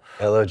terrible.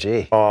 LOG.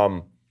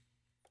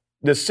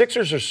 The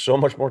Sixers are so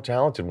much more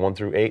talented 1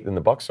 through 8 than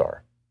the Bucks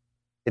are.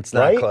 It's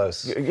not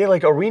close. Yeah,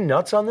 like are we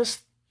nuts on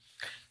this?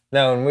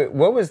 No. And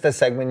what was the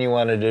segment you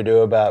wanted to do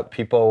about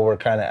people we're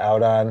kind of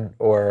out on,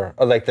 or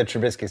like the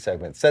Trubisky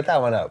segment? Set that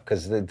one up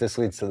because this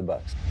leads to the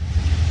Bucks.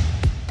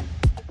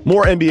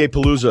 More NBA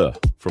Palooza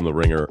from The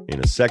Ringer in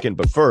a second.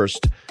 But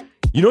first,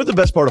 you know what the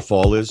best part of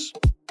fall is,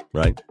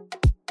 right?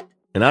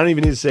 And I don't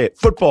even need to say it.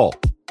 Football.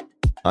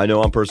 I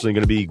know I'm personally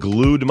going to be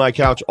glued to my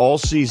couch all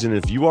season.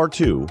 If you are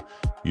too,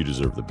 you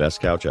deserve the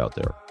best couch out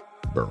there,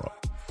 Burrow.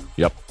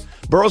 Yep.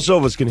 Burrow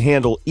sofas can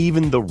handle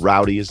even the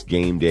rowdiest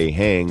game day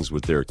hangs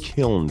with their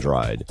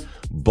kiln-dried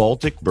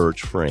Baltic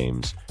birch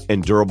frames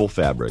and durable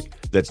fabric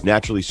that's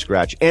naturally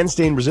scratch and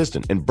stain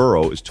resistant. And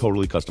Burrow is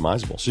totally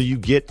customizable, so you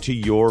get to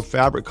your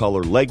fabric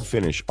color, leg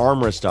finish,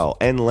 armrest style,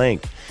 and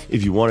length.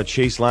 If you want a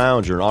Chase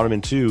Lounge or an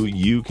Ottoman 2,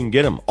 you can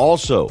get them.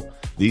 Also,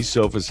 these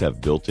sofas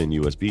have built-in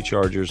USB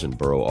chargers, and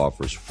Burrow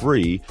offers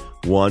free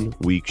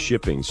 1-week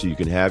shipping, so you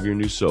can have your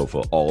new sofa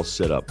all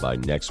set up by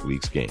next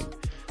week's game.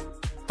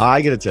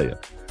 I gotta tell you,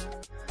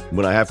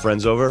 when I have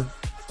friends over,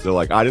 they're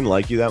like, I didn't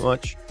like you that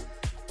much.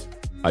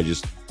 I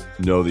just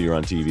know that you're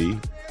on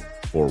TV,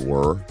 or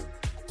were.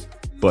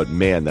 But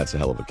man, that's a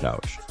hell of a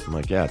couch. I'm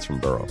like, yeah, it's from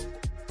Burrow.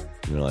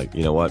 And they're like,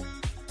 you know what?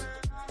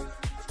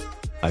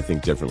 I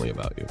think differently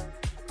about you.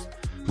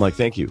 I'm like,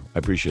 thank you. I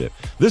appreciate it.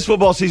 This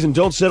football season,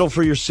 don't settle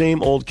for your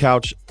same old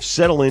couch.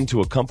 Settle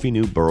into a comfy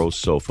new Burrow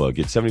sofa.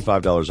 Get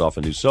 $75 off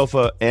a new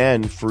sofa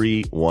and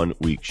free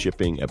 1-week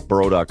shipping at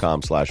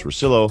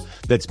burrow.com/Russillo.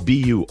 That's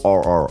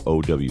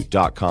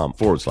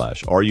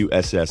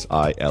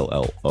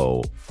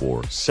BURROW.com/RUSSILLO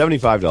for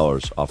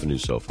 $75 off a new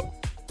sofa.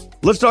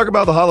 Let's talk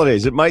about the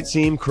holidays. It might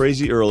seem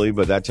crazy early,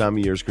 but that time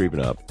of year is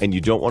creeping up, and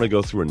you don't want to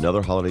go through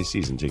another holiday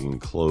season taking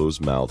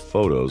closed-mouth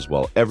photos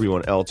while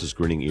everyone else is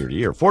grinning ear to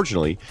ear.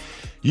 Fortunately,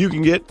 you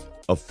can get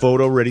a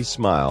photo-ready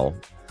smile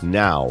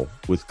now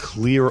with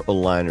clear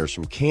aligners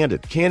from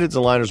Candid. Candid's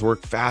aligners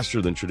work faster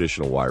than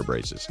traditional wire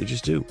braces. They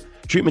just do.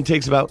 Treatment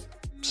takes about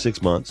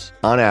 6 months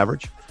on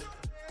average.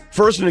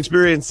 First, an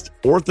experienced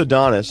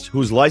orthodontist,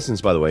 who's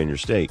licensed, by the way, in your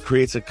state,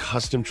 creates a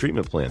custom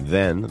treatment plan.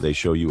 Then they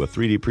show you a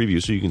 3D preview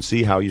so you can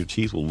see how your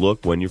teeth will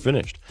look when you're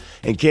finished.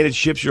 And Candid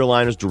ships your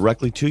aligners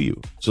directly to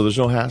you, so there's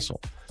no hassle.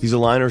 These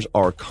aligners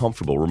are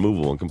comfortable,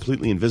 removable, and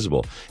completely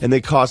invisible, and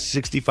they cost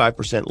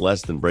 65%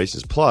 less than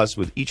braces. Plus,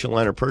 with each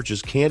aligner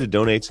purchase, Candid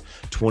donates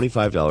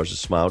 $25 to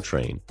Smile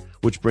Train,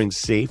 which brings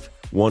safe,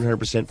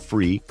 100%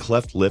 free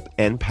cleft lip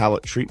and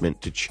palate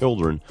treatment to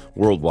children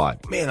worldwide.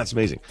 Man, that's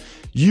amazing.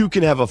 You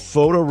can have a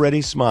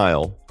photo-ready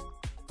smile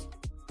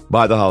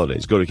by the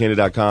holidays. Go to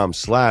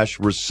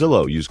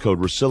Candid.com/Russillo. Use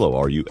code Russillo,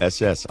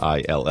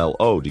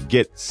 RUSSILLO, to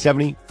get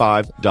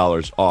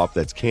 $75 off.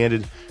 That's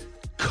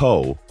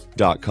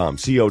CandidCo.com,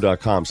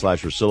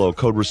 co.com/Russillo.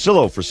 Code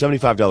Russillo for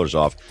 $75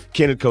 off.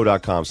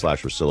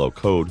 CandidCo.com/Russillo.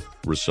 Code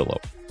Russillo.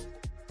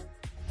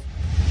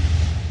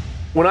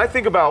 When I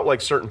think about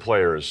like certain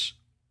players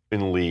in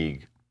the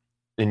league,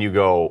 and you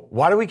go,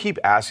 why do we keep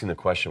asking the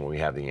question when we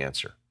have the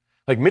answer?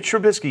 Like, Mitch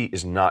Trubisky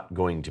is not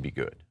going to be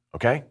good,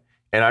 okay?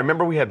 And I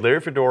remember we had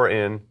Larry Fedora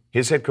in,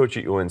 his head coach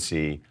at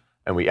UNC,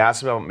 and we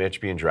asked him about Mitch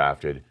being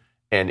drafted,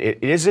 and it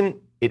isn't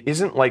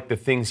like the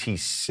things he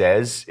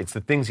says, it's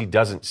the things he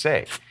doesn't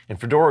say. And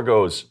Fedora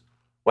goes,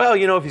 well,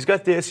 you know, if he's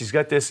got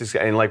this,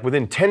 and like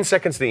within 10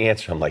 seconds of the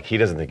answer, I'm like, he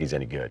doesn't think he's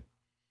any good.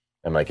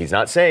 I'm like, he's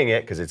not saying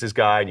it because it's his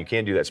guy, and you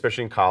can't do that,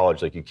 especially in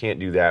college. Like, you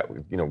can't do that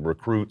with, you know,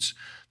 recruits,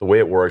 the way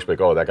it works.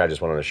 Like, oh, that guy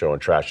just went on a show and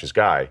trashed his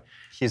guy.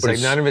 He's like,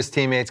 none of his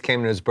teammates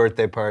came to his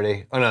birthday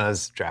party. Oh, no, it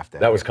was draft day.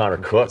 That was Connor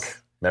Cook.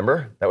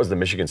 Remember? That was the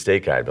Michigan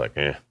State guy. I'd be like,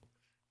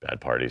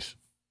 bad parties.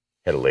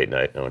 Had a late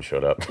night. No one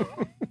showed up.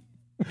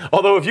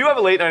 Although, if you have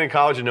a late night in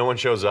college and no one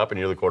shows up and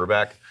you're the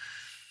quarterback,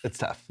 it's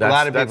tough. A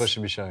lot of people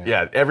should be showing up.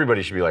 Yeah,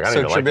 everybody should be like, I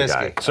don't even like the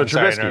guy. So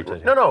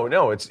Trubisky.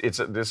 No.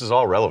 This is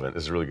all relevant.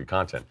 This is really good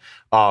content.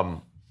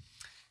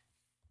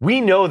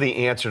 We know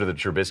the answer to the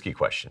Trubisky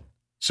question,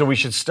 so we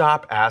should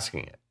stop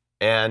asking it.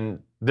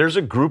 And there's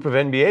a group of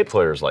NBA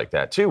players like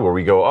that too, where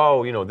we go,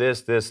 oh, you know,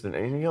 this, and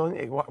you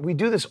know, we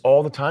do this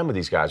all the time with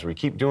these guys. Where we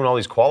keep doing all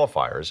these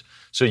qualifiers.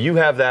 So you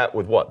have that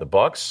with what, the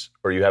Bucks,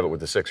 or you have it with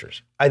the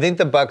Sixers? I think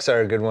the Bucks are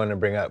a good one to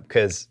bring up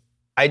because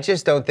I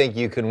just don't think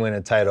you can win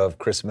a title if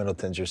Chris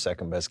Middleton's your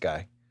second best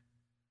guy.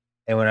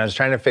 And when I was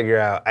trying to figure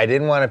out, I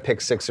didn't want to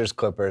pick Sixers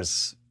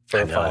Clippers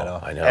for a final.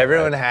 I know.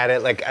 Everyone had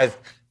it. Like,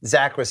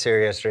 Zach was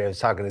here yesterday. I was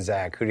talking to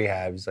Zach. Who do you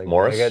have? He's like,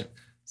 Morris? I got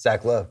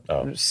Zach Love.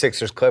 Oh.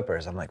 Sixers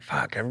Clippers. I'm like,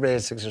 fuck, everybody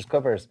has Sixers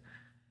Clippers.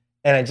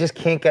 And I just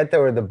can't get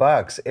there with the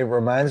Bucks. It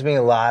reminds me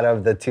a lot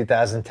of the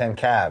 2010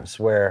 Cavs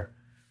where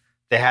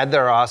they had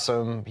their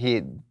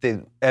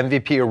the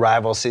MVP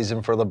arrival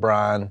season for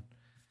LeBron.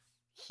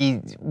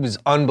 He was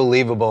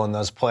unbelievable in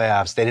those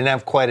playoffs. They didn't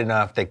have quite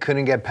enough. They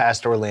couldn't get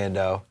past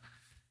Orlando.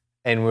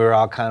 And we were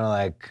all kind of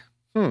like,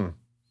 it's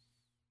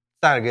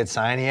not a good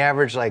sign. He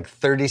averaged like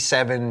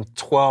 37,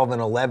 12,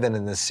 and 11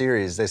 in the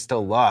series. They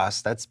still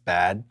lost. That's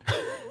bad.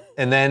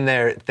 And then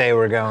they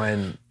were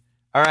going,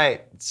 all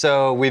right,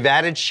 so we've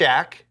added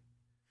Shaq.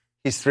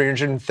 He's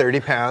 330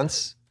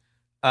 pounds.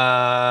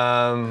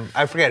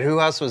 I forget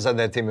who else was on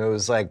that team. It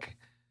was like,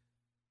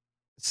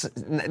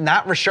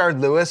 not Rashard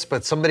Lewis,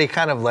 but somebody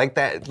kind of like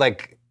that,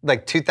 like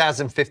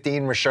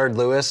 2015 Rashard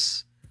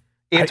Lewis.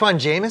 Antoine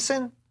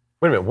Jameson?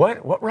 Wait a minute,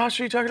 what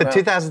roster are you talking about? The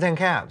 2010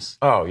 Cavs.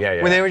 Oh,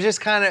 yeah. When they were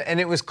just kind of, and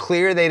it was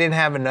clear they didn't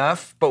have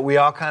enough, but we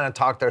all kind of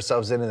talked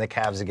ourselves into the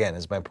Cavs again,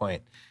 is my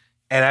point.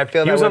 And I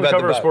feel that way about the Bucks. He was on the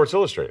cover of Sports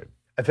Illustrated.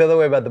 I feel that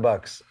way about the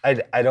Bucks.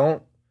 I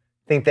don't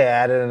think they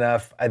added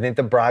enough. I think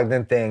the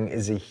Brogdon thing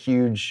is a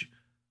huge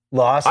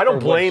loss. I don't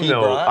for what blame he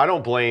though. brought. I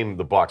don't blame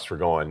the Bucks for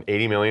going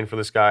 $80 million for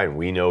this guy, and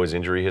we know his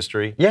injury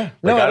history. Yeah,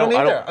 no, Like, I don't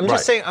either. I'm right.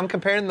 just saying, I'm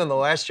comparing them to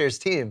last year's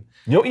team.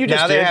 You know what you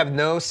just now did? they have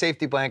no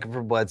safety blanket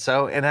for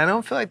Bledsoe, and I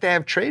don't feel like they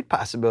have trade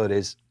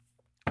possibilities,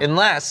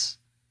 unless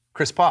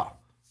Chris Paul.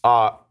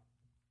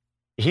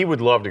 He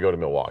would love to go to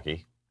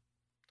Milwaukee.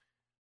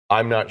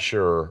 I'm not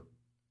sure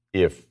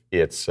if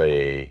it's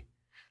like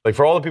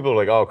for all the people who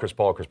are like, oh, Chris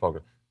Paul,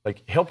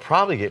 like he'll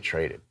probably get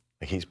traded.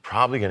 Like he's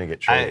probably going to get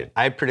traded.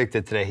 I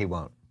predicted today he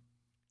won't.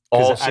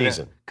 All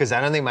season. Because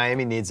I don't think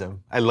Miami needs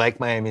him. I like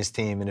Miami's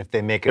team, and if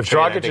they make a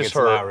trade, I think it's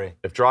Lowry.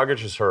 If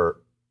Dragic is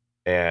hurt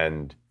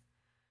and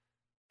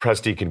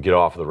Presti can get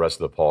off of the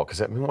rest of the Paul,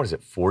 because I mean, what is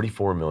it,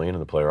 $44 million in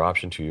the player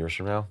option 2 years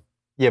from now?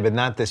 Yeah, but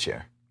not this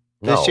year.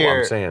 No, This year,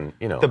 I'm saying,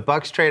 the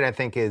Bucks trade, I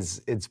think, it's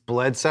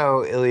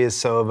Bledsoe,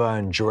 Ilyasova,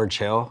 and George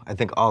Hill. I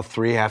think all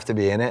three have to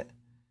be in it.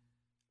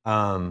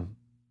 I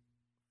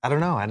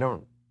don't know. I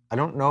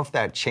don't know if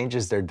that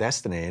changes their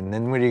destiny. And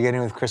then what are you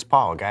getting with Chris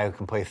Paul, a guy who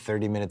can play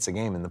 30 minutes a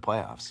game in the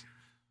playoffs?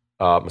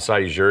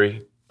 Masai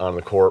Ujiri on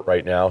the court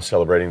right now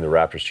celebrating the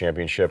Raptors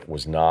championship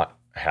was not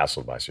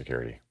hassled by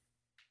security.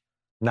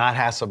 Not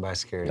hassled by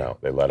security. No,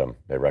 they let him.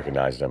 They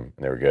recognized him,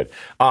 and they were good.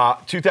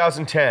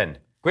 2010.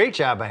 Great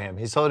job by him.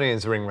 He's holding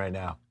his ring right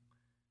now.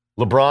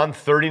 LeBron,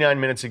 39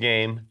 minutes a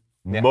game.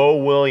 Yeah. Mo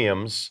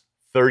Williams,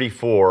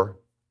 34.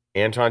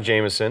 Anton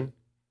Jameson,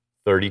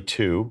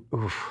 32.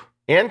 Oof.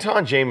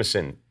 Anton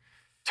Jameson,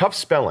 tough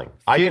spelling.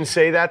 I can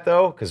say that,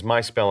 though, because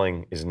my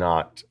spelling is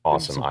not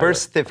awesome either. Birth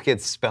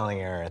certificate's spelling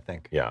error, I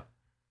think. Yeah.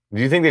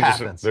 Do you think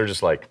they're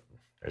just like,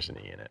 there's an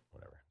E in it,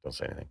 whatever. Don't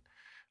say anything.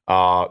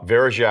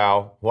 Vera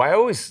Zhao, who I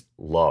always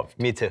loved.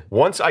 Me too.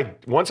 Once I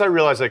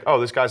realized, like, oh,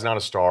 this guy's not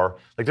a star.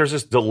 Like, there's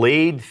this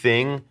delayed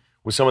thing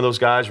with some of those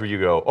guys where you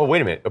go, oh,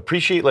 wait a minute,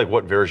 appreciate like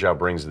what Vera Zhao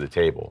brings to the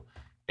table.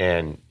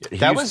 And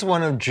that was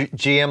one of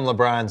GM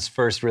LeBron's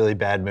first really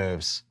bad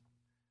moves.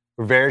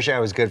 Vera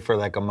Zhao was good for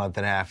like a month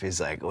and a half. He's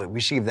like,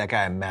 we should give that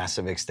guy a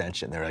massive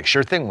extension. They're like,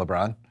 sure thing,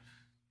 LeBron.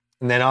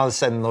 And then all of a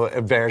sudden,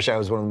 Vera Zhao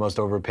was one of the most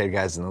overpaid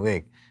guys in the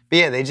league. But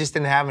yeah, they just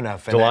didn't have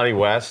enough. Delonte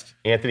West,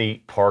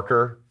 Anthony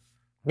Parker.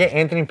 Yeah,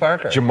 Anthony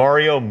Parker.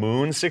 Jamario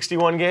Moon,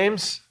 61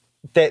 games.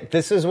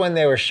 This is when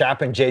they were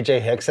shopping J.J.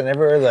 Hickson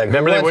everywhere. Like,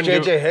 remember who wants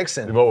J.J.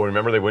 Hickson? Well,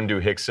 remember they wouldn't do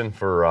Hickson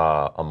for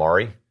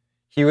Amari?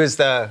 He was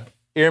the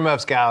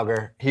earmuffs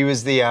Gallagher. He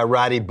was the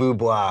Roddy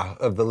Boubois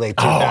of the late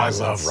 2000s. Oh, I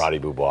love Roddy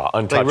Boubois.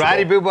 Untouchable. Like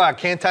Roddy Boubois,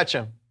 can't touch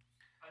him.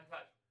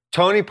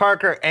 Tony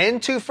Parker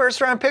and 2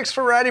 first-round picks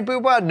for Roddy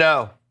Boubois?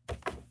 No.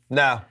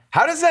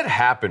 How does that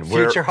happen?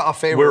 Future Hall of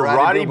Famer where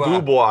Roddy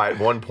Boubois at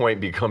one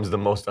point becomes the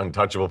most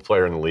untouchable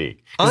player in the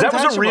league. Because that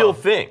was a real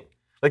thing.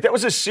 Like, that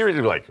was a series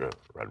of like,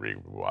 Roddy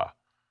Boubois.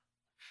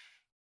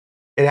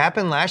 It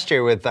happened last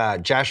year with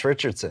Josh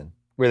Richardson,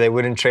 where they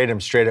wouldn't trade him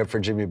straight up for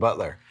Jimmy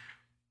Butler.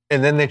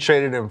 And then they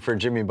traded him for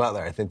Jimmy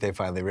Butler. I think they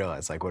finally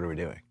realized, like, what are we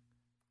doing?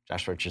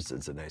 Josh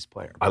Richardson's a nice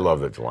player. I love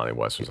that Delonte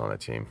West was on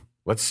that team.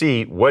 Let's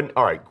see.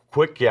 All right,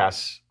 quick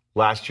guess.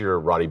 Last year,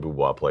 Roddy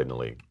Boubois played in the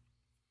league.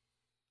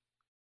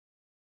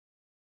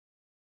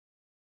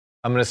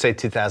 I'm going to say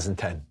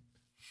 2010.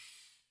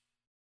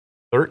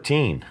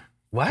 13.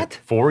 What?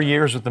 4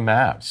 years with the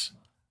Mavs.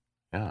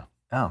 Yeah.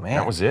 Oh, man.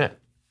 That was it.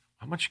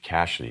 How much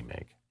cash did he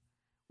make?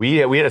 We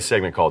had a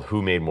segment called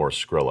Who Made More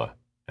Skrilla,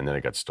 and then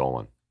it got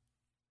stolen.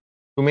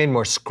 Who made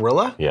more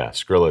Skrilla? Yeah,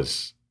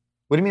 Skrilla's.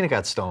 What do you mean it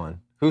got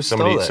stolen? Who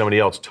stole it? Somebody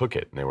else took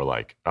it, and they were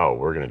like, oh,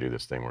 we're going to do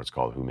this thing where it's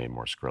called Who Made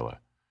More Skrilla.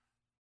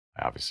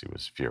 I obviously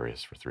was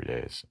furious for 3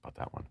 days about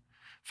that one.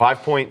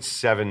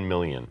 $5.7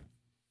 million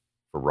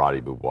for Roddy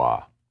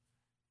Boubois.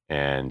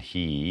 And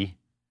he's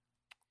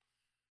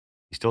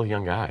still a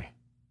young guy.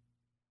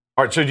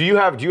 All right, so do you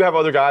have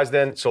other guys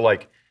then? So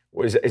like,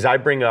 as I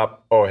bring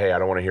up, oh, hey, I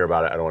don't want to hear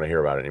about it. I don't want to hear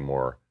about it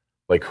anymore.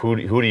 Like, who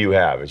do you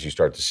have as you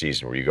start the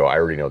season where you go, I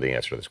already know the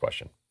answer to this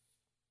question?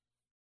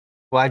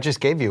 Well, I just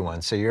gave you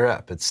one, so you're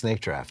up. It's snake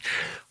draft.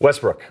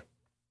 Westbrook.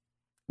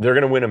 They're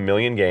going to win 1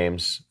 million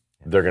games.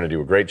 They're going to do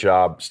a great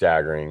job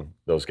staggering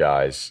those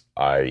guys.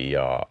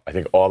 I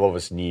think all of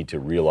us need to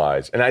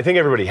realize, and I think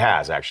everybody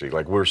has actually,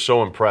 like we're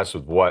so impressed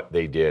with what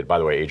they did. By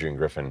the way, Adrian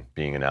Griffin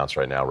being announced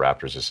right now,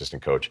 Raptors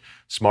assistant coach,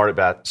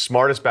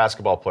 smartest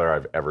basketball player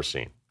I've ever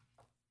seen.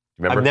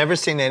 Remember? I've never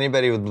seen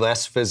anybody with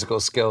less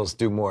physical skills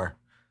do more.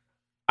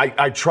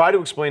 I try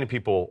to explain to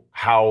people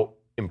how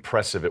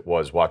impressive it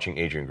was watching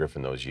Adrian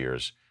Griffin those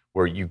years.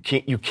 Where you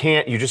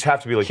just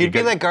have to be like... He'd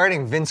be like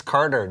guarding Vince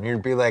Carter, and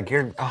you'd be like,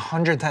 you're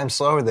 100 times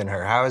slower than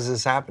her. How is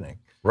this happening?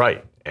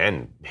 Right,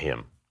 and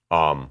him.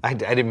 I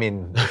didn't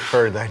mean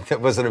her. That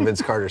wasn't a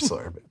Vince Carter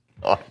slur,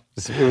 but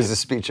it was a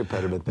speech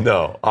impediment thing.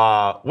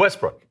 No.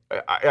 Westbrook.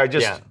 I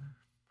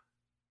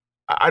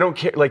don't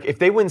care. Like, if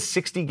they win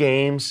 60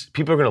 games,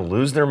 people are going to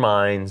lose their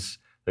minds.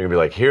 They're going to be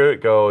like, here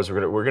it goes.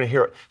 We're going to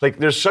hear it. Like,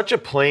 there's such a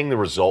playing the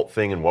result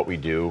thing in what we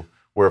do.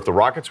 Where if the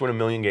Rockets win 1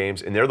 million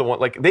games and they're the one,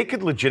 like they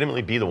could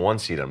legitimately be the 1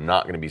 seed, I'm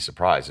not going to be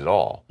surprised at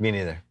all. Me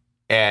neither.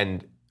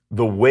 And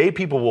the way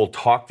people will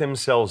talk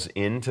themselves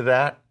into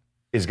that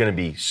is going to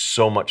be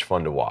so much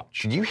fun to watch.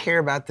 Did you hear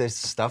about this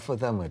stuff with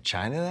them with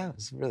China, though?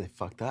 It's really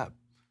fucked up.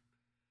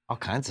 All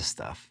kinds of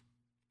stuff.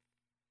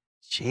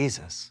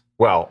 Jesus.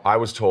 Well, I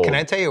was told. Can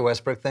I tell you a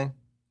Westbrook thing?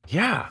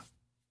 Yeah.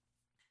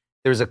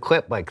 There was a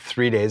clip like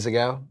 3 days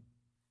ago.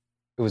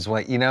 It was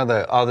what,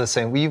 all the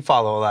same, you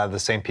follow a lot of the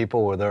same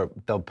people where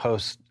they'll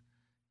post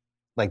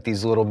like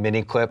these little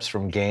mini clips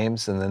from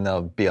games and then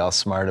they'll be all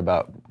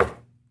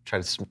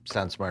try to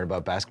sound smart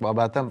about basketball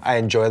about them. I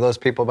enjoy those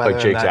people, by the way.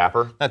 Like Jake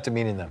Tapper? Not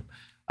demeaning them.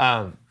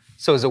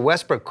 So it was a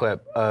Westbrook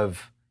clip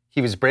of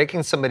he was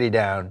breaking somebody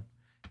down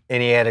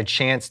and he had a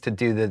chance to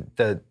do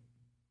the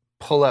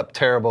pull-up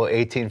terrible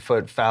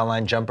 18-foot foul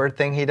line jumper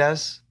thing he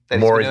does that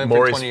he's been doing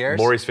for 20 years.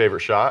 Maury's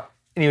favorite shot.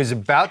 And he was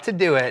about to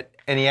do it,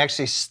 and he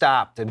actually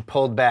stopped and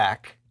pulled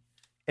back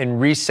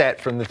and reset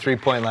from the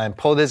three-point line,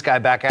 pulled his guy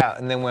back out,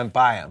 and then went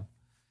by him.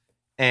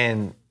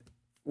 And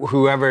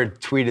whoever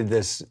tweeted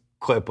this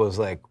clip was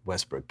like,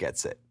 Westbrook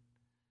gets it.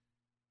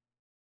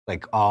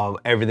 Like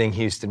everything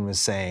Houston was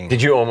saying.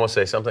 Did you almost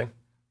say something?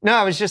 No,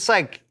 I was just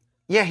like,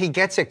 yeah, he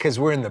gets it because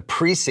we're in the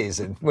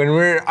preseason. When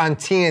we're on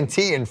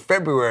TNT in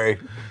February,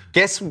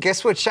 guess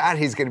what shot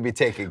he's going to be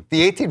taking?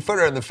 The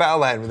 18-footer on the foul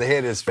line with a hit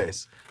in his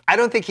face. I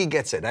don't think he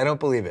gets it. I don't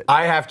believe it.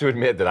 I have to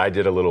admit that I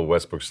did a little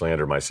Westbrook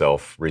slander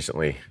myself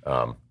recently.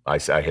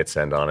 I hit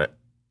send on it.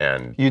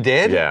 And you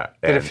did? Yeah.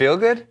 Did it feel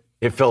good?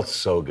 It felt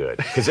so good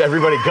because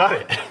everybody got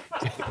it.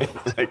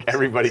 Like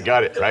everybody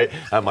got it, right?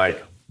 I'm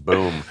like,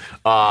 boom.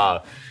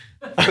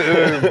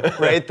 Boom,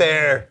 right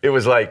there. It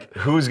was like,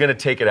 who's going to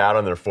take it out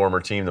on their former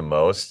team the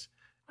most?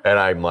 And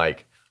I'm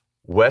like,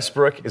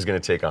 Westbrook is going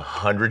to take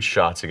 100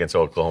 shots against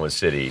Oklahoma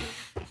City,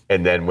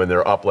 and then when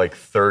they're up like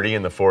 30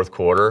 in the fourth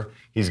quarter,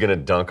 he's going to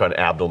dunk on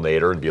Abdel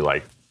Nader and be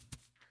like,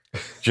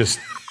 just...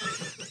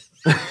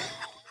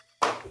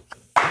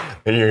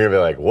 And you're going to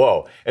be like,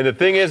 whoa. And the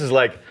thing is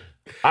like,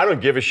 I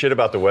don't give a shit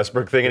about the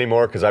Westbrook thing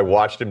anymore because I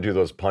watched him do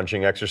those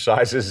punching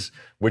exercises,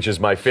 which is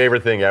my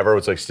favorite thing ever.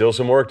 It's like, still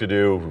some work to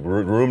do,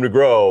 room to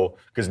grow,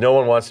 because no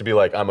one wants to be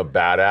like, I'm a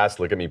badass,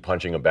 look at me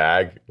punching a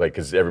bag, like,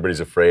 because everybody's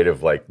afraid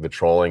of like the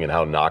trolling and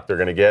how knocked they're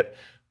going to get.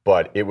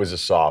 But it was a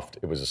soft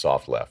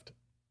left.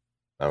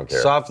 I don't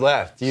care. Soft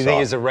left. Do you think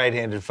he's a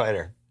right-handed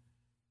fighter?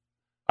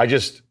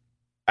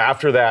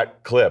 After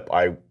that clip,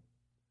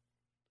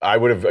 I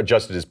would have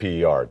adjusted his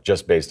PER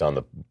just based on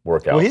the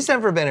workout. Well, he's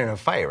never been in a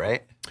fight,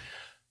 right?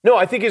 No,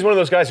 I think he's one of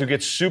those guys who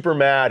gets super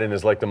mad and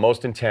is like the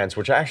most intense,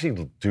 which I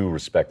actually do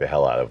respect the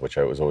hell out of, which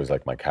was always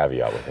like my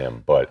caveat with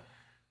him. But,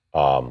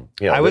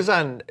 I was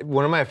on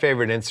one of my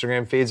favorite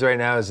Instagram feeds right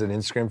now is an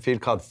Instagram feed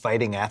called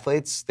Fighting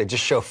Athletes. They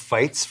just show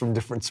fights from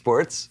different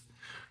sports.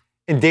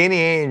 And Danny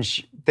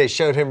Ainge, they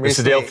showed him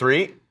recently. The Sedale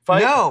 3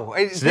 fight? No.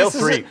 Sedale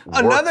 3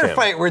 another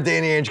fight where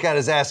Danny Ainge got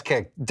his ass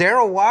kicked.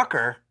 Darryl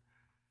Walker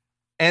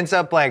ends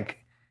up like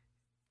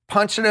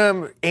punching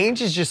him.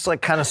 Ainge is just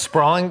like kind of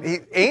sprawling.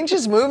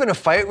 Ainge's move in a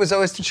fight was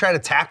always to try to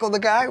tackle the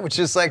guy, which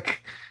is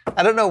like,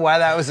 I don't know why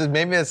that was.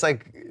 Maybe it's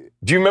like.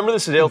 Do you remember the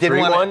Sedale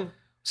 3 one?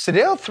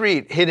 Sedale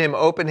 3 hit him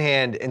open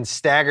hand and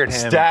staggered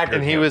him.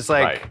 And he was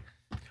like. Right.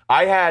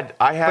 I had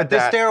But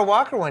this Darryl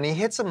Walker one, he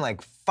hits him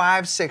like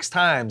 5-6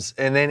 times,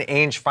 and then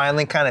Ainge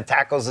finally kind of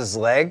tackles his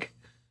leg.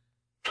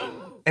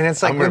 And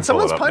it's like, when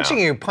someone's punching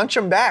you, punch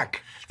him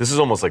back. This is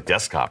almost like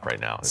Desk Cop right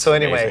now. So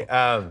anyway,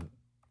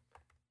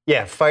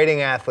 yeah,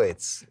 Fighting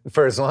Athletes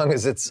for as long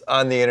as it's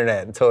on the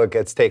internet until it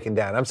gets taken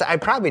down. I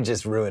probably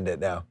just ruined it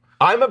now.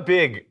 I'm a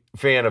big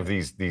fan of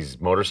these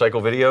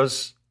motorcycle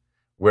videos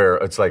where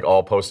it's like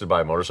all posted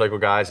by motorcycle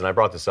guys, and I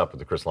brought this up with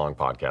the Chris Long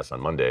podcast on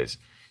Mondays.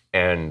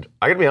 And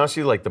I gotta be honest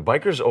with you, like the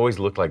bikers always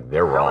look like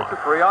they're wrong.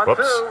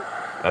 Whoops,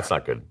 that's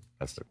not good.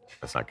 That's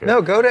not good.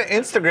 No, go to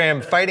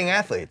Instagram, Fighting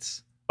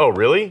Athletes. Oh,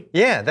 really?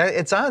 Yeah,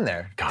 it's on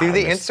there. God, do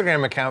the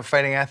Instagram account,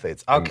 Fighting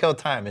Athletes. I'll kill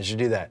time as you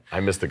do that. I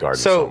miss the Garden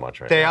so much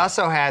right now. They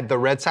also had the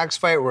Red Sox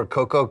fight where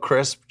Coco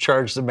Crisp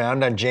charged the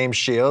mound on James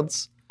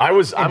Shields.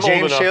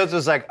 James Shields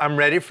was like, I'm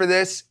ready for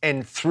this,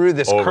 and threw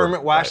this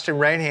Kermit Washington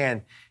right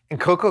hand. And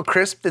Coco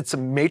Crisp did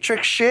some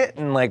Matrix shit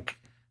and like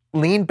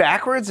leaned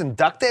backwards and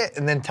ducked it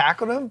and then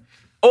tackled him.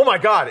 Oh my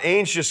God,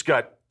 Ainge just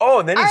got,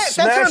 and then he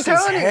smashed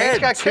his head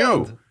Ainge got too.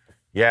 Killed.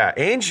 Yeah,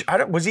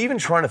 Ainge, was he even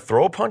trying to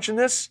throw a punch in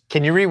this?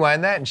 Can you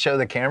rewind that and show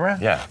the camera?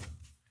 Yeah.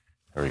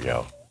 There we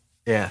go.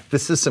 Yeah,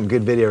 this is some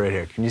good video right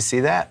here. Can you see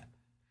that?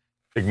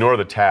 Ignore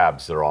the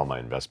tabs. They're all my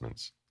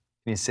investments.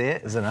 Can you see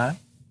it? Is it on?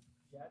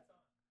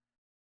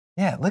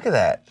 Yeah, look at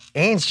that.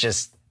 Ainge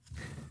just...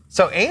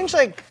 So Ainge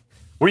like...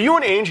 Were you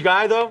an Ainge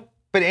guy, though?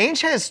 But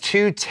Ainge has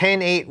 2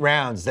 10-8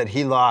 rounds that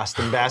he lost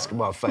in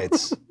basketball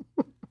fights,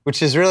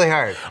 which is really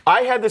hard.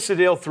 I had the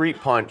Sedale 3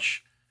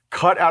 punch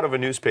cut out of a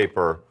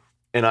newspaper,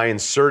 and I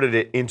inserted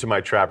it into my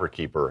Trapper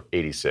Keeper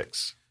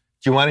 86.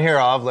 Do you want to hear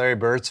all of Larry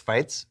Bird's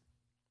fights?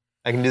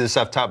 I can do this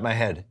off the top of my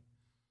head.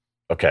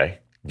 Okay.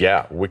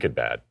 Yeah, wicked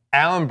bad.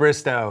 Alan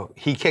Bristow,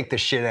 he kicked the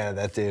shit out of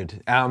that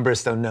dude. Alan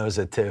Bristow knows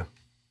it too.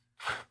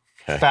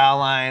 Okay. Foul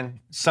line,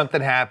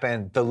 something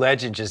happened, the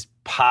legend just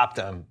popped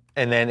him,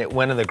 and then it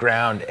went to the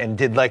ground and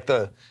did like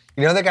the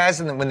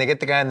guys when they get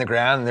the guy in the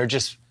ground and they're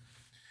just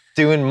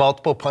doing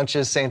multiple punches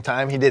at the same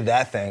time. He did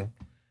that thing.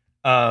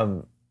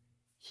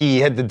 He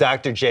had the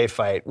Dr. J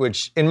fight,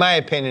 which, in my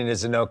opinion,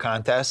 is a no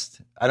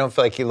contest. I don't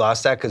feel like he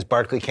lost that because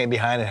Barkley came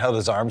behind and held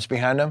his arms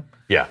behind him.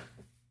 Yeah.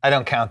 I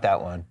don't count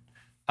that one.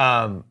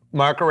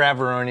 Marco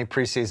Raveroni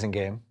preseason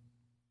game.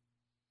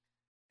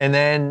 And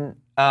then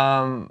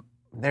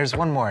there's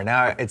one more.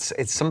 Now, it's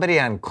somebody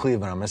on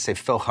Cleveland. I'm going to say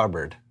Phil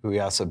Hubbard, who he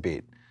also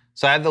beat.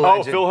 So I have the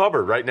legend. Oh, Phil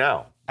Hubbard right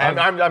now.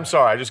 I'm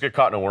sorry. I just get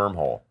caught in a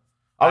wormhole.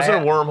 I was in a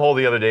wormhole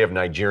the other day of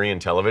Nigerian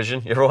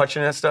television. You ever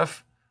watching that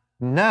stuff?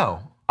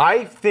 No.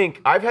 I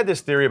think I've had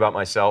this theory about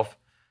myself.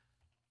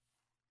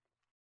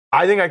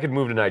 I think I could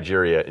move to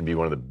Nigeria and be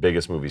one of the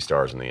biggest movie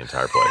stars in the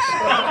entire place.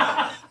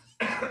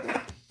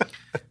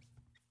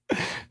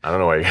 I don't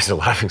know why you guys are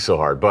laughing so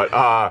hard, but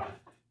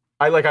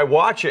I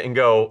watch it and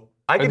go,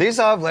 Are these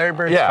all of Larry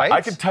Bird's fights?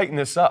 I could tighten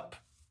this up.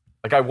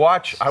 Like I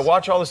watch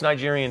all this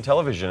Nigerian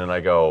television and I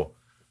go,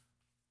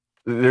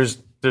 there's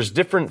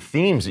different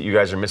themes that you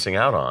guys are missing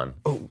out on.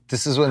 Oh,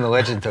 this is when the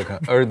legend took him,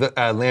 or the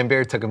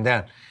Lambert took him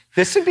down.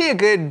 This would be a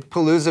good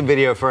Palooza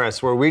video for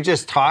us where we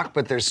just talk,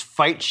 but there's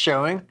fights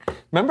showing.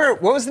 Remember,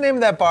 what was the name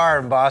of that bar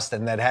in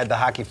Boston that had the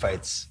hockey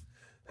fights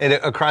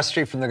across the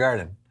street from the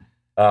Garden?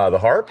 The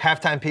Harp?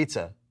 Halftime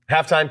Pizza.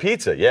 Halftime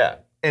Pizza, yeah.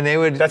 And they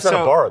would. That's not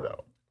a bar,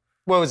 though.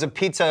 Well, it was a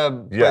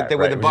pizza, yeah, but they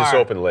were the it was bar. just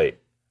open late.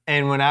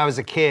 And when I was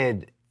a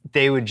kid,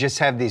 they would just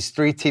have these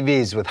 3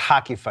 TVs with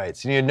hockey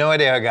fights. And you had no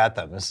idea how I got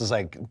them. This is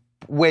like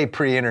way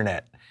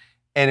pre-internet.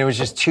 And it was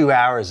just 2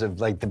 hours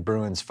of like the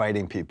Bruins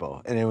fighting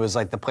people. And it was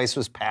like the place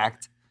was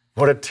packed.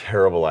 What a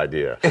terrible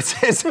idea. It's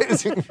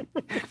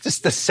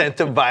just the scent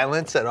of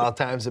violence at all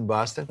times in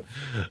Boston.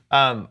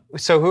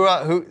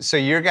 So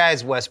your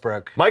guy's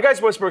Westbrook. My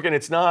guy's Westbrook, and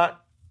it's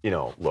not,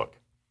 look.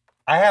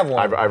 I have one.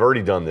 I've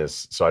already done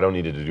this, so I don't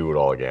need to do it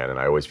all again. And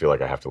I always feel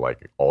like I have to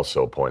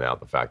also point out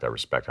the fact I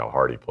respect how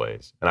hard he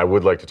plays. And I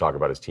would like to talk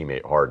about his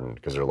teammate Harden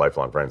because they're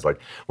lifelong friends.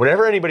 Like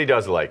whenever anybody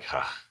does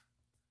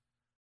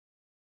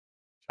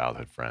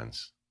childhood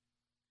friends,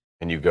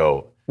 and you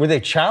go, were they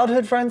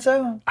childhood friends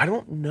though? I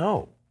don't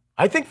know.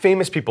 I think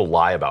famous people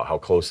lie about how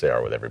close they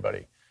are with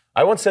everybody.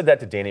 I once said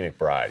that to Danny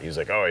McBride. He was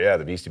like, "Oh yeah,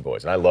 the Beastie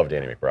Boys," and I love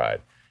Danny McBride.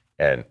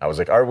 And I was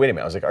like, "All right, wait a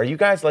minute." I was like, "Are you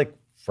guys like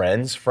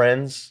friends?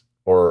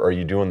 Or are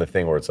you doing the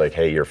thing where it's like,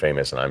 hey, you're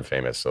famous and I'm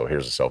famous, so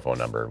here's a cell phone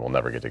number and we'll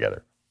never get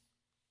together?"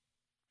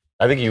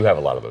 I think you have a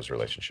lot of those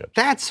relationships.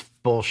 That's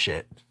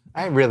bullshit.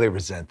 I really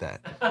resent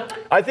that.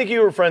 I think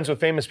you were friends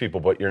with famous people,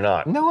 but you're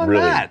not. No, I'm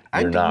really, not.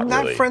 I'm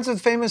not friends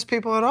with famous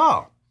people at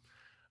all.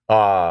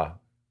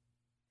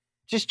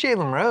 Just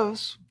Jalen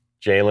Rose.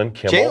 Jalen,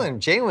 Kimmel.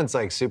 Jalen's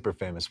like super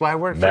famous. Well, I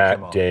work for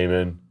Kimmel. Matt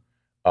Damon.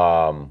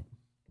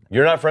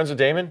 You're not friends with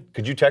Damon?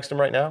 Could you text him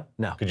right now?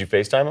 No. Could you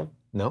FaceTime him?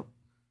 Nope.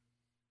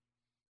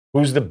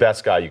 Who's the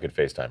best guy you could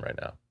FaceTime right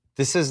now?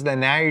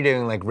 Now you're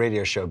doing like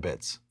radio show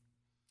bits.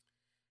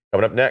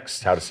 Coming up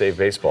next, how to save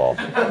baseball.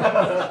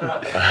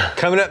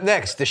 Coming up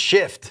next, The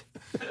Shift.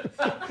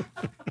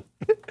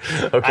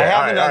 Okay, I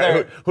have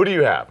another. Who do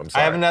you have? I'm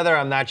sorry. I have another.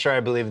 I'm not sure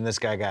I believe in this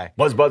guy.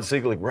 Bud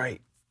Selig,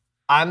 right.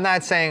 I'm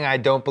not saying I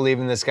don't believe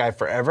in this guy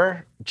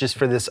forever, just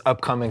for this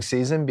upcoming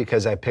season,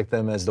 because I picked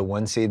them as the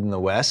 1 seed in the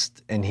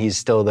West, and he's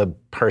still the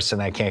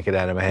person I can't get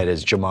out of my head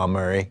is Jamal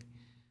Murray.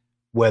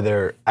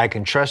 Whether I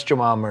can trust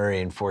Jamal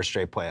Murray in 4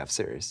 straight playoff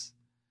series.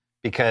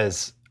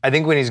 Because I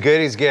think when he's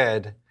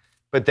good,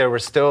 but there were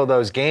still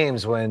those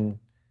games when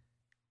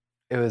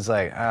it was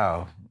like,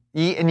 and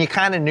you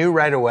kind of knew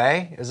right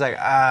away. It was like,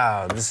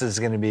 this is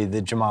going to be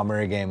the Jamal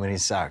Murray game when he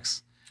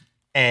sucks.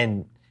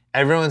 And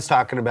everyone's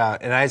talking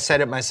about, and I said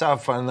it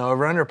myself on the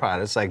Over-Under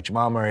pod, it's like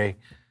Jamal Murray,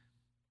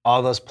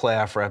 all those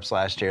playoff reps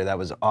last year, that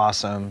was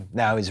awesome.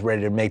 Now he's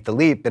ready to make the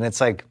leap. And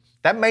it's like,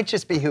 that might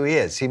just be who he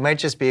is. He might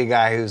just be a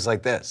guy who's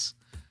like this.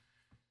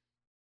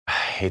 I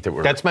hate that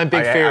we're. That's my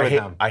big fear with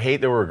him. I hate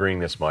that we're agreeing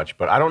this much,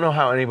 but I don't know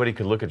how anybody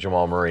could look at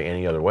Jamal Murray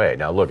any other way.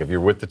 Now, look, if you're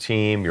with the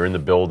team, you're in the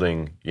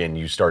building, and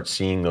you start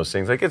seeing those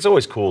things, like it's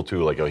always cool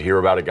too. Like you'll hear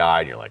about a guy,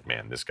 and you're like,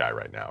 man, this guy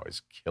right now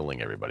is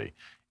killing everybody.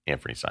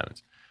 Anthony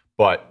Simons,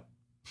 but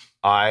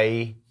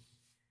I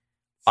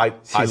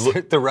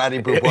look the Roddy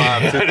Boubois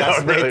of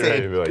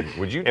 2018. Like,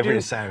 would you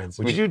Anthony Simons?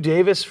 Would you do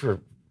Davis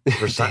for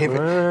Simons?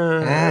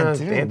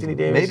 Anthony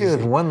Davis? Maybe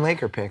with one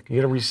Laker pick. You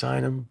got to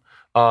re-sign him.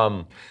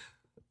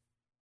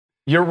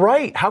 You're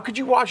right. How could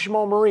you watch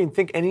Jamal Murray and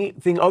think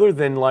anything other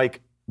than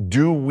like,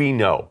 do we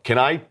know? Can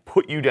I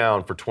put you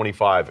down for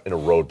 25 in a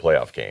road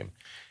playoff game?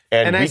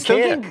 And I still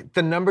think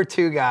the number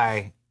 2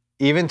 guy,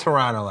 even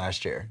Toronto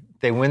last year,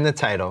 they win the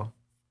title.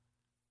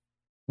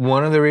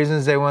 One of the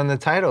reasons they won the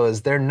title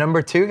is their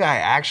number 2 guy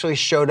actually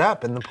showed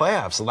up in the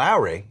playoffs,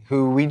 Lowry,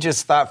 who we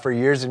just thought for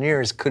years and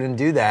years couldn't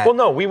do that. Well,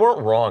 no, we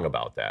weren't wrong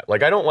about that.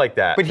 Like, I don't like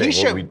that. But he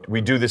showed.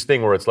 We do this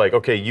thing where it's like,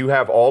 okay, you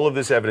have all of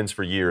this evidence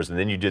for years, and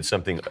then you did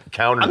something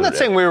counter. I'm not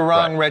saying we were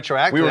wrong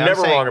retroactively. We were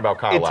never wrong about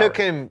Kyle Lowry. It took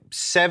him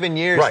 7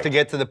 years to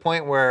get to the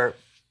point where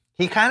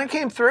he kind of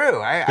came through.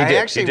 I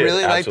actually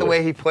really liked the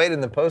way he played in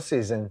the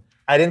postseason.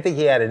 I didn't think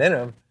he had it in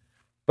him,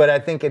 but I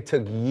think it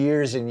took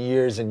years and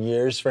years and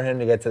years for him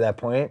to get to that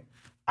point.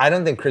 I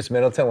don't think Chris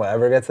Middleton will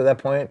ever get to that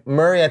point.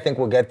 Murray, I think,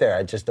 will get there.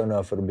 I just don't know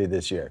if it'll be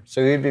this year.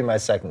 So he'd be my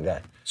second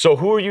guy. So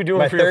who are you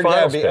doing for your finals? My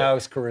third guy would be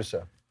Alex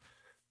Caruso.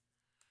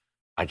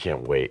 I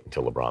can't wait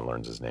until LeBron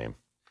learns his name.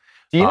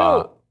 Do you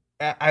know,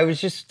 I was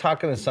just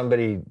talking to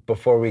somebody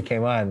before we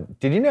came on.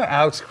 Did you know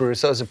Alex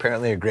Caruso is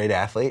apparently a great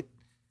athlete?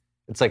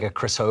 It's like a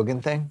Chris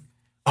Hogan thing.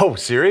 Oh,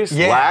 serious?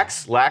 Yeah.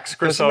 Lax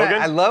Chris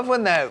Hogan? I love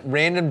when that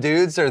random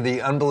dudes are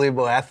the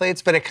unbelievable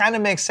athletes, but it kind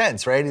of makes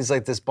sense, right? He's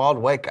like this bald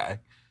white guy.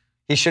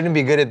 He shouldn't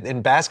be good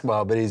in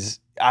basketball, but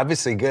he's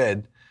obviously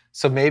good.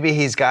 So maybe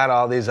he's got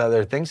all these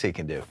other things he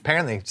can do.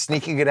 Apparently,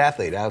 sneaky good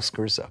athlete, Alex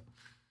Caruso.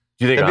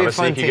 Do you think I'm a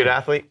sneaky good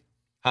athlete?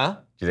 Huh?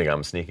 Do you think I'm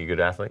a sneaky good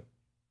athlete?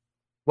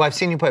 Well, I've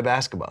seen you play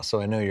basketball,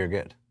 so I know you're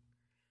good.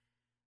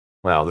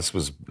 Well, this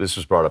was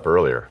brought up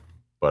earlier,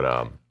 but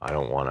I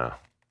don't want to.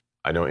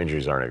 I know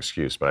injuries aren't an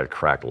excuse, but I had a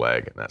cracked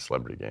leg in that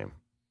celebrity game.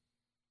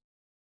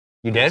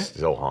 You did? It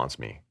still haunts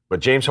me. But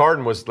James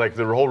Harden was like,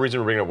 the whole reason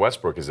we're bringing up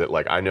Westbrook is that,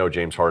 like, I know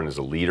James Harden is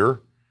a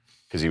leader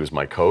because he was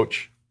my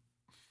coach.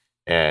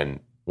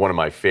 And one of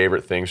my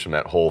favorite things from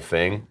that whole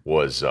thing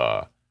was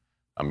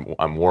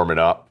I'm warming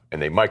up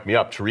and they mic'd me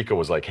up. Tariqa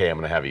was like, hey, I'm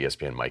going to have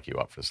ESPN mic you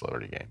up for the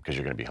celebrity game because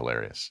you're going to be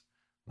hilarious.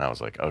 And I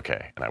was like,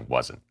 okay. And I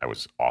wasn't. I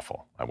was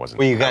awful. I wasn't.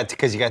 Well,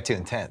 because you got too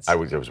intense. I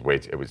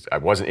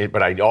wasn't,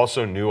 but I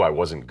also knew I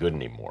wasn't good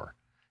anymore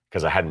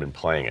because I hadn't been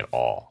playing at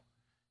all.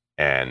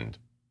 And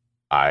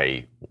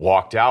I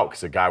walked out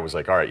because the guy was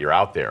like, all right, you're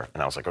out there.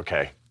 And I was like,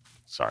 okay,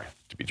 sorry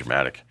to be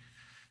dramatic.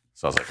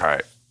 So I was like, all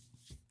right.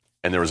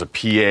 And there was a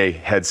PA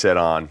headset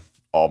on,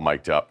 all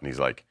mic'd up. And he's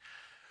like,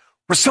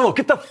 Russillo,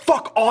 get the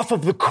fuck off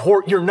of the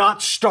court. You're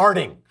not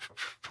starting.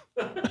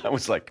 I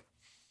was like,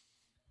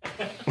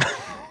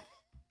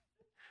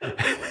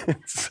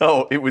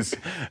 so it was,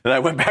 and I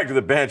went back to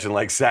the bench and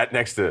like sat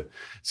next to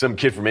some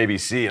kid from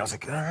ABC. And I was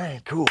like, all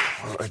right, cool.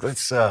 Like,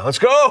 let's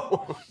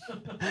go.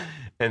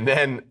 And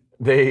then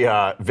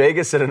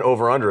Vegas set an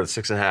over-under at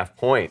 6.5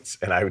 points,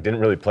 and I didn't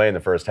really play in the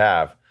first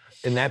half.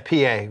 And that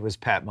PA was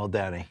Pat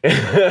Muldowney.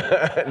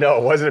 No,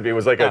 it wasn't. It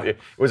was like it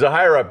was a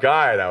higher-up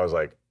guy, and I was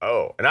like,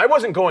 oh. And I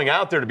wasn't going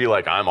out there to be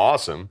like, I'm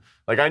awesome.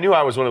 Like, I knew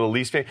I was one of the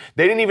least famous.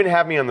 They didn't even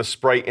have me on the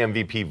Sprite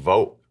MVP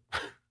vote.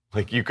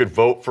 Like, you could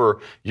vote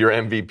for your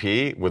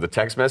MVP with a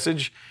text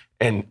message,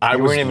 and You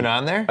weren't even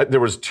on there?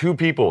 There was 2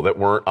 people that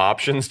weren't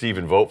options to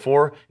even vote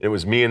for. It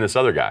was me and this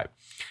other guy.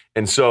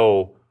 And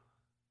so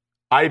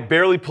I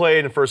barely played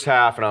in the first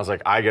half, and I was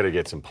like, I got to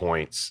get some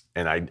points.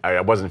 And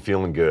I wasn't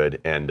feeling good.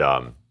 And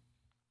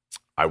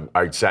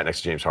I sat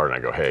next to James Harden.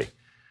 I go, hey,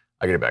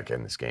 I got to get back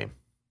in this game.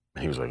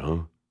 And he was like, huh?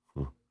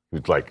 He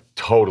was like,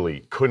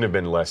 totally couldn't have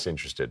been less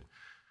interested.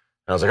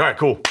 And I was like, all right,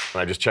 cool.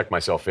 And I just checked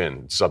myself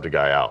in, subbed a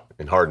guy out.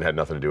 And Harden had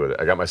nothing to do with it.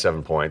 I got my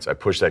 7 points. I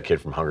pushed that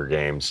kid from Hunger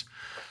Games.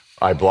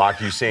 I blocked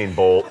Usain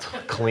Bolt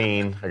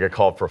clean. I got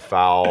called for a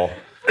foul.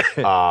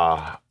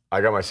 I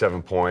got my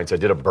 7 points. I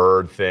did a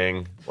bird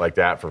thing like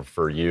that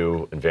for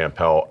you and Van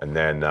Pelt. And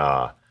then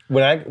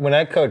when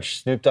I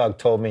coached, Snoop Dogg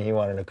told me he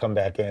wanted to come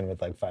back in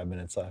with like 5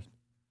 minutes left.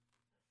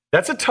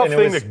 That's a tough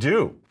thing to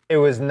do. It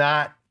was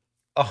not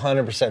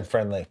 100%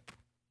 friendly.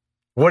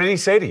 What did he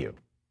say to you?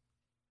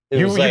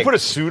 You put a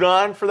suit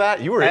on for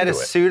that? You were into it. I had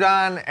a suit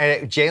on.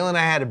 Jalen and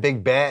I had a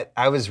big bet.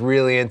 I was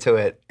really into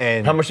it.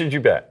 And how much did you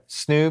bet?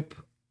 Snoop,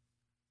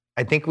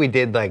 I think we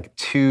did like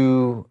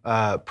 2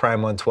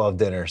 Prime 112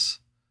 dinners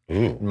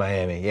in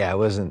Miami. Yeah, it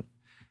wasn't.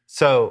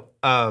 So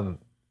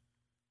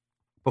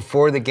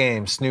before the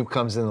game, Snoop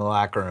comes in the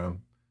locker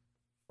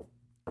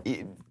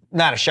room.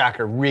 Not a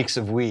shocker, reeks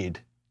of weed.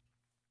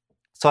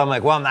 So I'm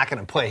like, well, I'm not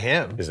going to play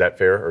him. Is that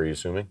fair, or are you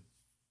assuming?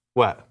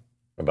 What?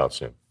 About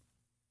Snoop.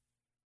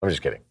 I'm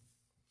just kidding.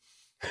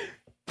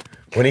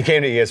 When he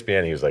came to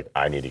ESPN, he was like,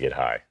 I need to get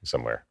high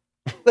somewhere.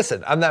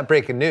 Listen, I'm not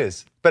breaking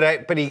news. But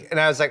I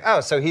was like,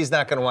 oh, so he's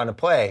not going to want to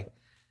play.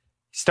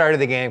 He started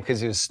the game because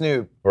he was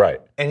Snoop.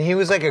 Right. And he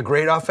was like a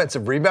great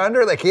offensive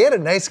rebounder. Like, he had a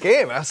nice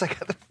game. I was like,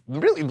 I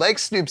really like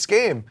Snoop's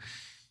game.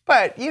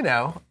 But, you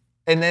know,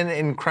 and then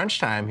in crunch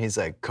time, he's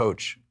like,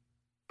 Coach,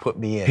 put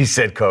me in. He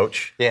said,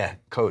 Coach? Yeah,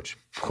 Coach,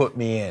 put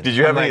me in. Did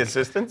you have any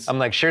assistants? I'm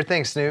like, sure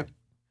thing, Snoop.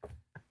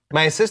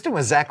 My assistant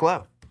was Zach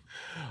Lowe.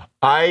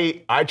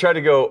 I tried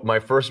to go, my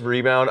first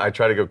rebound, I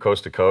tried to go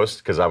coast to coast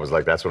because I was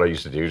like, that's what I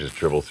used to do, just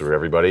dribble through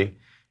everybody.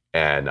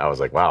 And I was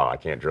like, wow, I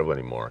can't dribble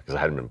anymore because I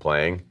hadn't been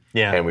playing.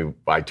 Yeah. And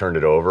I turned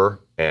it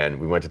over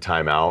and we went to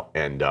timeout.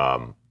 And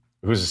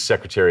who's the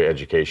Secretary of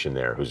Education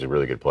there, who's a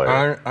really good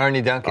player?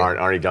 Arnie Duncan.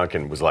 Arnie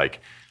Duncan was like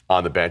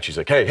on the bench. He's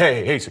like,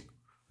 hey.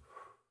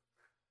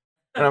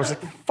 And I was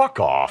like, fuck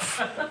off.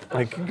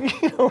 Like,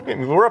 you know,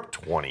 we're up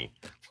 20.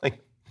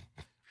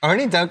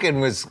 Arnie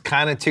Duncan was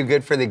kind of too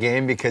good for the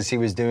game because he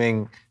was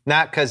doing,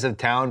 not because of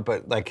talent,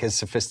 but like his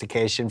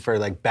sophistication for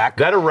like back.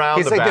 That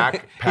around the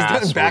back pass.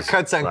 He's doing back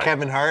cuts on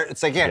Kevin Hart.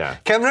 It's like, yeah,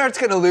 Kevin Hart's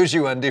going to lose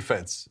you on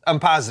defense. I'm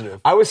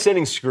positive. I was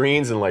setting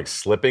screens and like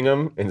slipping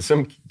them, and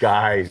some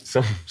guy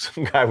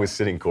was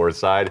sitting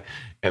courtside,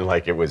 and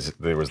like there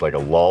was like a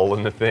lull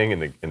in the thing,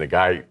 and the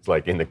guy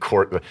like in the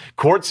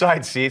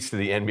courtside seats to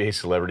the NBA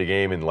celebrity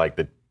game in like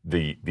the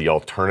the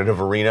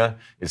alternative arena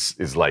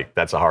is like,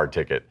 that's a hard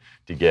ticket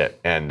to get.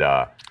 And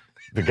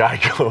the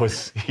guy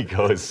goes,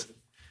 he's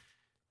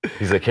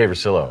like, hey,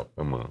 Russillo.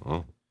 I'm like,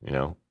 oh, you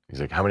know,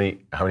 he's like, how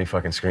many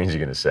fucking screens are you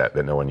going to set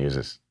that no one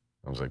uses?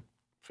 I was like,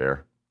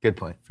 fair. Good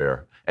point.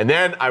 Fair. And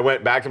then I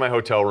went back to my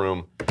hotel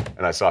room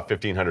and I saw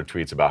 1,500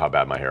 tweets about how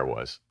bad my hair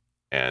was.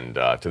 And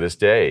to this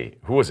day,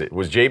 who was it? It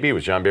was JB, it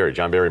was John Barry.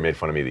 John Barry made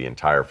fun of me the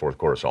entire fourth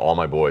quarter. So all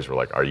my boys were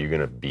like, are you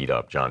going to beat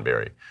up John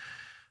Barry?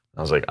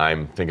 I was like,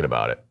 I'm thinking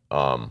about it.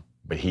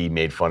 But he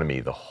made fun of me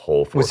the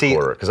whole fourth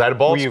quarter because I had a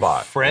bald spot. Were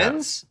you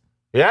friends?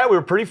 Yeah, we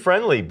were pretty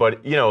friendly.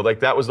 But, you know,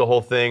 like that was the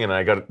whole thing. And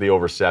I got the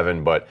over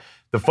 7. But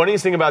the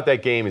funniest thing about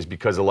that game is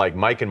because of like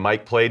Mike and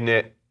Mike played in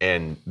it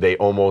and they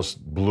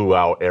almost blew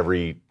out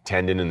every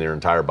tendon in their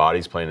entire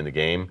bodies playing in the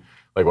game.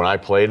 Like when I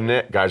played in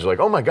it, guys were like,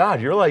 oh my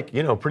God, you're like,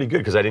 you know, pretty good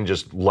because I didn't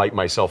just light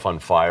myself on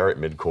fire at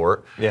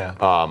midcourt. Yeah.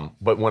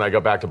 But when I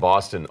got back to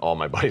Boston, all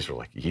my buddies were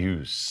like,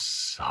 you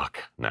suck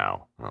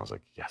now. And I was like,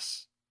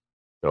 yes.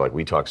 They're like,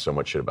 we talk so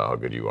much shit about how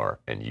good you are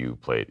and you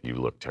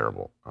look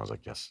terrible. I was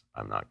like, yes,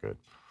 I'm not good.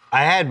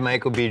 I had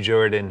Michael B.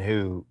 Jordan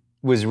who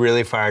was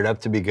really fired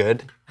up to be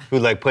good, who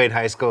like played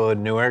high school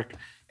in Newark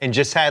and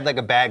just had like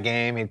a bad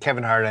game. He had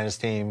Kevin Hart on his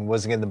team,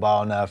 wasn't getting the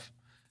ball enough,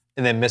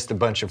 and then missed a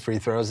bunch of free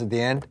throws at the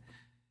end.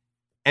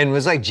 And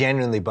was like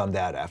genuinely bummed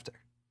out after.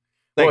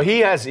 Like,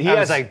 well, I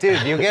was like,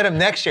 dude, you get him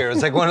next year. It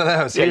was like one of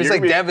those. He was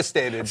like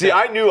devastated. See,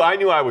 I knew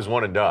I was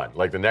one and done.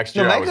 Like the next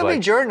year, I was like, Michael B.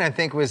 Jordan, I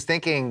think, was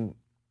thinking,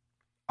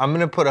 I'm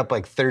going to put up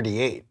like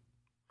 38.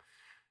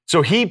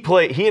 So he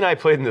and I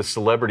played in the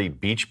Celebrity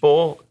Beach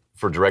Bowl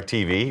for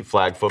DirecTV,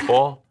 flag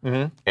football.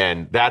 Mm-hmm.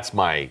 And that's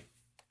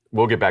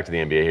we'll get back to the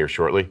NBA here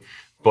shortly.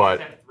 But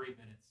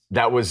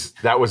that was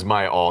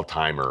my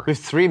all-timer. With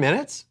 3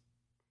 minutes?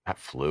 That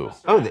flew.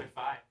 Oh,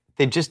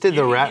 they just did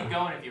the You can keep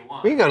going if you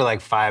want. We can go to like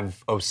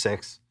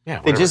 5:06.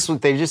 Yeah, they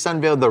just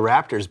unveiled the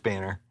Raptors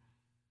banner.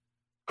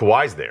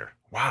 Kawhi's there.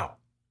 Wow.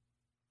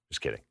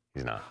 Just kidding.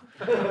 He's not.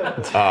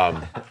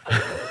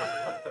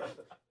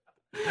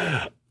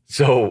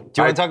 So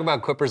do you want to talk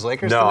about Clippers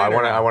Lakers? No,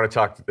 tonight, I want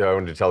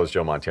to tell this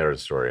Joe Montana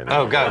story.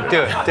 Oh, go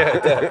do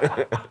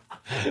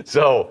it.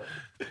 So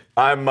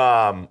I'm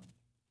on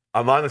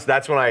this.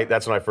 That's when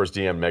I first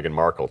DM'd Meghan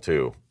Markle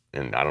too,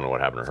 and I don't know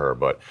what happened to her,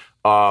 but.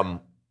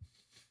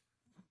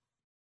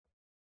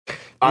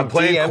 I'm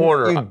playing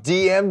corner. You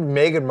DM'd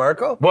Meghan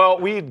Markle? Well,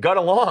 we got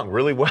along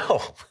really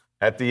well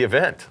at the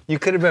event. You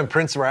could have been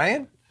Prince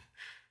Ryan?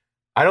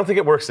 I don't think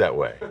it works that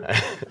way.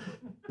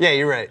 Yeah,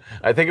 you're right.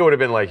 I think it would have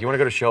been like, you want to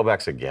go to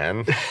Shellbacks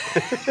again?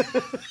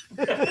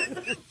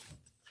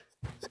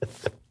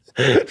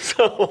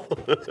 So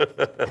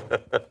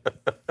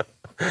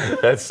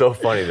that's so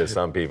funny to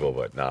some people,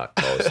 but not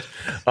most.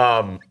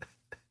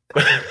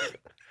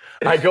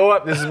 I go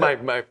up. This is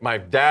my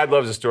dad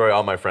loves the story.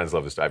 All my friends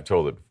love this story. I've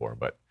told it before,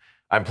 but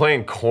I'm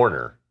playing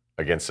corner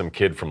against some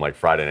kid from like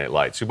Friday Night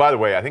Lights, who, by the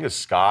way, I think is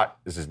Scott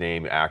is his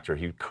name, actor.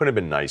 He couldn't have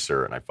been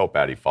nicer, and I felt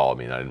bad he followed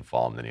me, and I didn't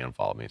follow him, then he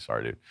unfollowed me.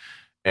 Sorry, dude.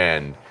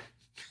 And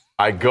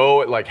I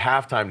go at like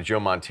halftime to Joe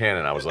Montana,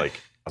 and I was like,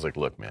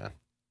 look, man,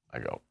 I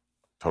go,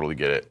 totally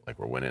get it. Like,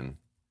 we're winning.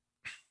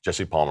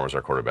 Jesse Palmer was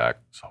our quarterback.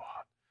 So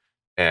hot.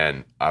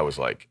 And I was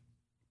like,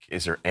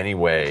 is there any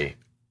way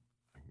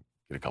I can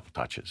get a couple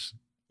touches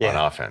on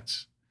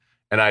offense?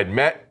 And I'd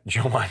met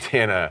Joe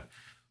Montana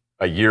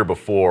a year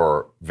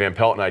before. Van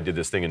Pelt and I did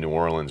this thing in New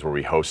Orleans where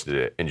we hosted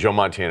it. And Joe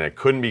Montana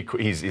couldn't be,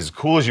 he's as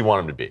cool as you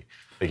want him to be.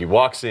 Like, he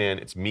walks in,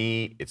 it's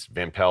me, it's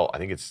Van Pelt, I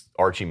think it's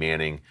Archie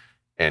Manning,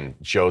 and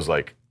Joe's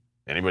like,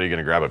 anybody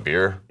gonna grab a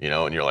beer? You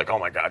know, and you're like, oh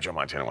my God, Joe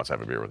Montana wants to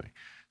have a beer with me.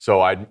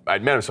 So I'd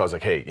met him, so I was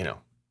like, hey, you know,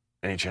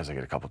 any chance I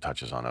get a couple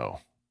touches on O?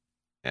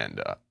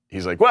 And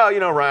he's like, well, you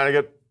know, Ryan, I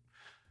got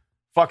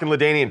fucking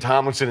LaDainian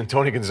Tomlinson and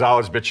Tony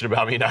Gonzalez bitching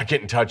about me not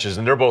getting touches,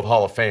 and they're both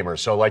Hall of Famers.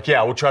 So, like,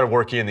 yeah, we'll try to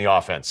work you in the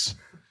offense.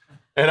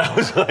 And I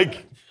was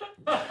like,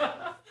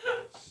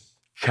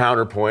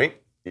 counterpoint.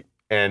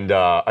 And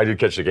I did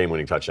catch the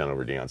game-winning touchdown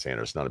over Deion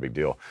Sanders. Not a big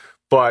deal.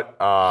 But,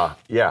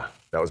 yeah,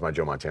 that was my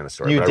Joe Montana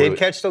story. You did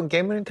catch the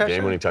game-winning touchdown?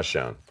 Game-winning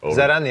touchdown. Is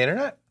that on the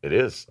internet? It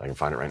is. I can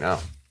find it right now.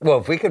 Well,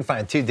 if we could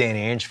find 2 Danny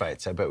Ainge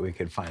fights, I bet we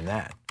could find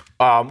that.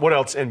 What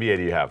else NBA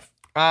do you have?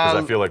 Because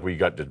I feel like we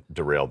got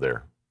derailed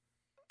there.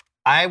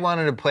 I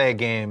wanted to play a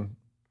game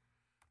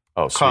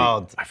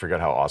called... I forgot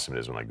how awesome it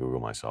is when I Google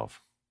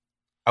myself.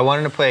 I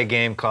wanted to play a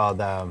game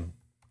called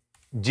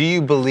Do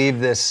You Believe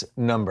This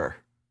Number?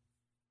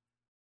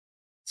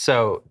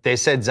 So they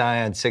said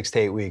Zion 6 to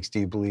 8 weeks. Do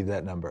you believe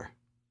that number?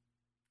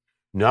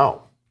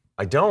 No,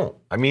 I don't.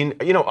 I mean,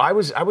 you know, I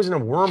was in a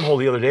wormhole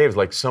the other day of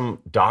like some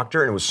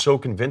doctor, and it was so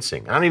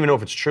convincing. I don't even know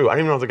if it's true. I don't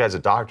even know if the guy's a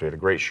doctor. He had a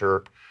great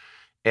shirt.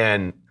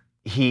 And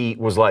he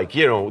was like,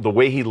 you know, the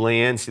way he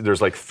lands,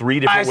 there's like 3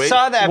 different ways. I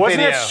saw that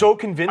Wasn't video. That so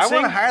convincing? I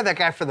want to hire that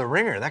guy for the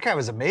Ringer. That guy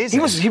was amazing.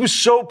 He was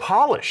so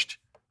polished.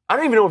 I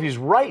don't even know if he's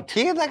right.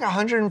 He had like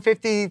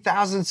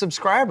 150,000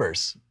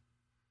 subscribers.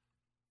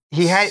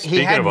 He had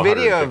Speaking video of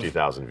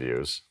 150,000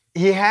 views.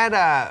 He had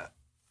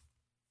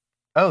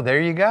oh, there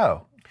you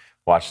go.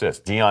 Watch this.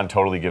 Deion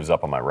totally gives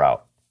up on my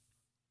route.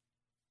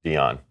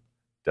 Deion.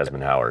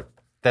 Desmond Howard.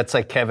 That's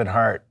like Kevin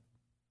Hart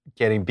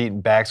getting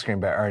beaten backscreen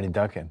by Arnie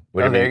Duncan.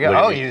 There you go.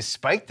 Oh, you just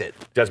spiked it.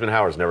 Desmond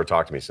Howard's never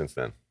talked to me since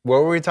then.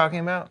 What were we talking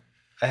about?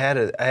 I had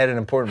an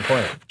important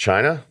point.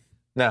 China?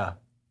 No.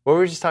 What were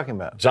we just talking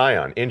about?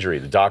 Zion, injury,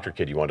 the doctor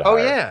kid you wanted to hire.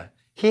 Oh, yeah.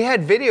 He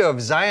had video of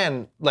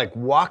Zion, like,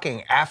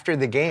 walking after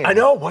the game. I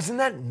know. Wasn't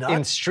that nuts?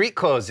 In street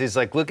clothes. He's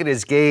like, look at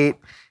his gait.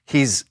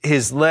 His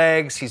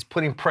legs. He's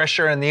putting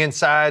pressure on the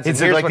insides.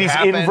 It's like these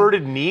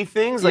inverted knee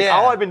things. Like,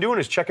 all I've been doing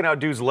is checking out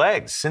dude's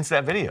legs since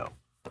that video.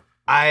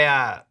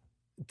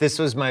 This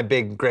was my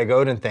big Greg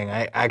Oden thing.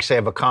 I actually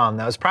have a column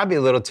that was probably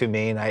a little too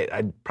mean.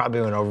 I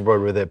probably went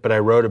overboard with it, but I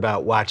wrote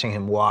about watching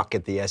him walk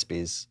at the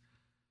ESPYs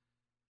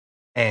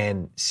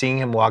and seeing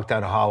him walk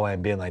down a hallway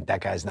and being like,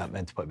 that guy's not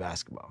meant to play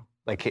basketball.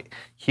 Like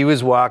he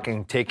was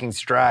walking, taking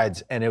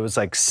strides, and it was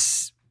like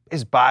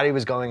his body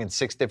was going in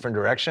 6 different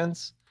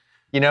directions.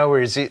 You know,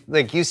 where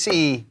like you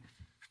see,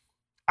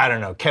 I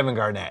don't know, Kevin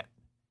Garnett,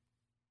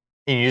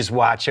 and you just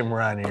watch him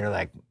run, and you're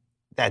like,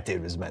 that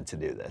dude was meant to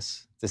do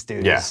this. This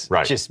dude is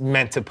just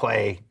meant to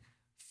play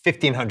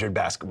 1,500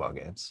 basketball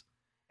games.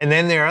 And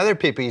then there are other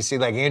people you see,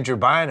 like Andrew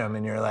Bynum,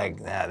 and you're like,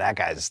 nah, that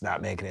guy's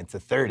not making it to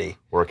 30.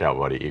 Workout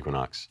buddy,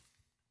 Equinox.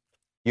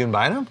 You and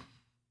Bynum?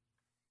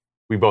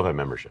 We both have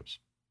memberships.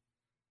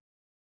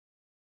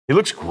 He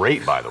looks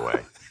great, by the way.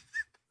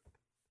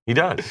 He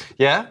does.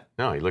 Yeah?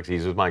 No,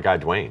 he's with my guy,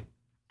 Dwayne.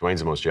 Dwayne's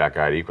the most jacked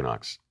guy at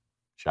Equinox.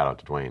 Shout out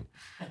to Dwayne.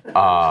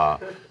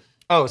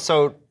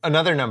 So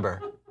another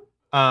number.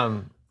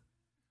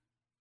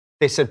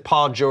 They said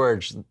Paul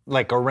George,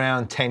 like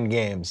around 10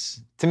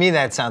 games. To me,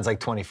 that sounds like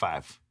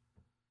 25.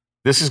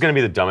 This is going to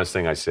be the dumbest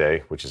thing I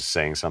say, which is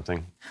saying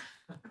something.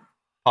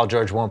 Paul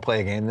George won't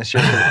play a game this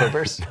year for the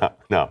Clippers?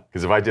 No,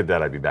 because if I did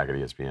that, I'd be back at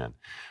ESPN.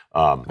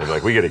 They'd be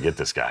like, we got to get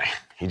this guy.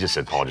 He just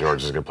said Paul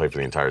George is going to play for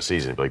the entire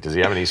season. I'd be like, does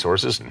he have any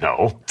sources?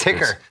 No.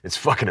 Ticker. It's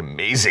fucking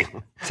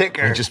amazing.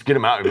 Ticker. And just get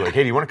him out and be like,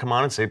 hey, do you want to come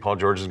on and say Paul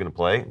George is going to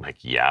play? I'm like,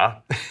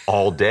 yeah,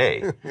 all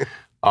day.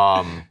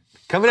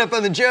 Coming up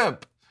on the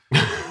jump.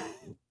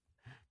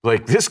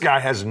 Like, this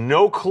guy has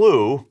no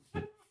clue,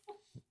 but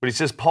he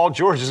says Paul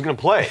George is going to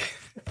play.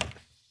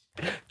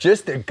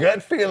 Just a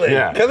gut feeling.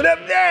 Yeah. Coming up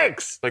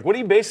next. Like, what do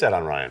you base that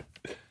on, Ryan?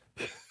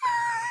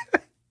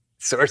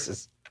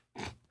 Sources.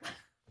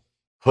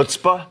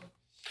 Chutzpah?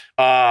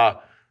 I'm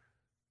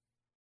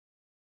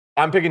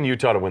picking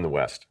Utah to win the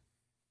West.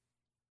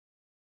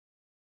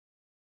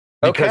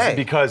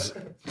 Because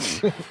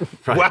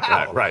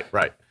wow.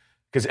 Right.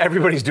 Because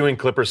everybody's doing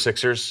Clippers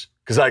Sixers.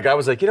 Because I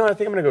was like, I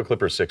think I'm going to go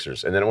Clippers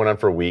Sixers. And then it went on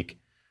for a week,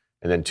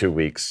 and then 2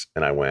 weeks,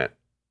 and I went,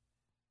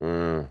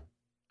 I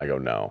go,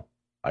 no.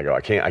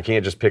 I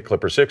can't just pick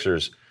Clippers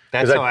Sixers.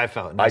 That's how I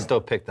felt, and I still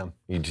picked them.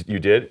 You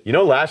did?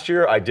 Last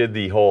year I did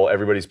the whole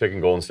everybody's picking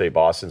Golden State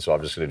Boston, so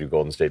I'm just going to do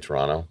Golden State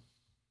Toronto.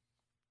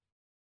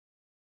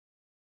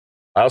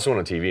 I also went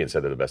on TV and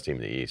said they're the best team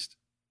in the East.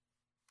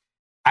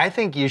 I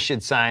think you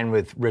should sign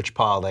with Rich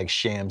Paul like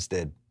Shams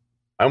did.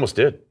 I almost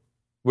did.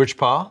 Rich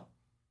Paul?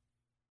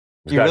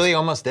 You really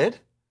almost did?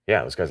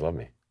 Yeah, those guys love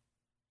me.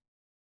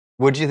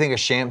 What did you think of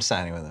Shams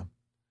signing with him?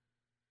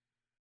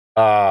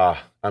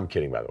 I'm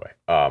kidding, by the way.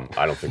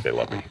 I don't think they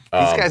love me.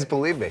 These guys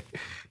believe me.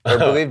 Or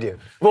believed you.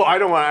 Well, I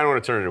don't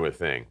want to turn it into a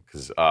thing.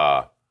 Because,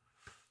 all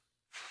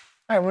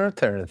right, we're not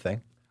turning it into a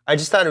thing. I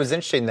just thought it was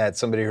interesting that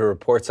somebody who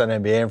reports on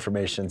NBA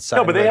information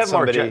signed no, but they with have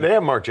somebody. They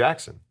have Mark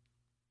Jackson.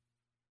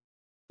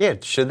 Yeah,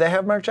 should they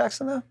have Mark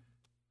Jackson, though?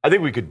 I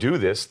think we could do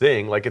this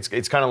thing. Like,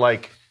 it's kind of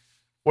like,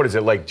 what is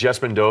it, like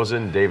Jess Mendoza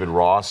and David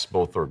Ross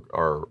both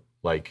are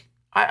like,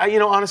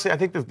 honestly, I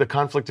think that the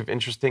conflict of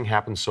interest thing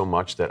happens so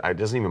much that it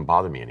doesn't even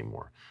bother me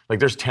anymore. Like,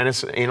 there's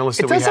tennis analysts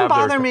that we have. It doesn't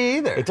bother me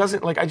either. It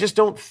doesn't, I just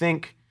don't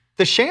think.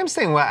 The Shams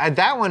thing,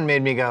 that one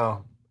made me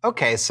go,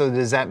 okay, so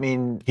does that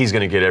mean he's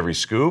going to get every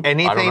scoop?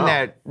 Anything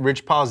that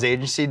Rich Paul's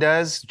agency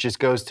does just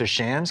goes to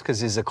Shams because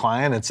he's a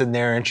client. It's in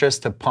their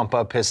interest to pump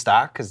up his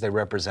stock because they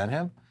represent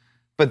him.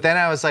 But then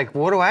I was like,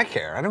 what do I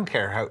care? I don't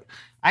care how.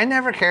 I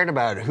never cared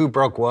about who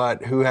broke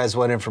what, who has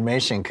what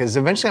information, because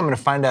eventually I'm going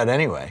to find out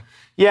anyway.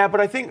 Yeah, but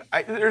I think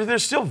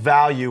there's still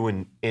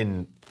value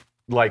in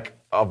like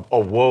a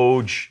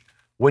Woj.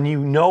 When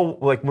when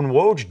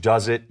Woj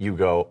does it, you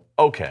go,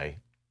 okay,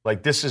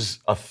 like this is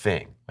a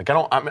thing. Like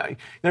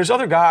there's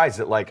other guys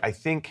that I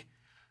think.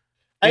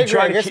 I agree.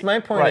 I guess my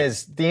point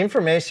is the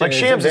information. Like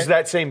Shams is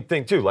that same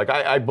thing too. Like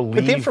I believe.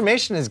 But the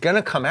information is going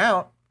to come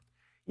out.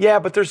 Yeah,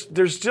 but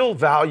there's still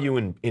value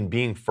in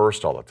being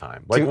first all the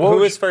time. Like who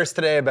was first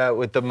today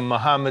with the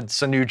Mohamed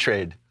Sanu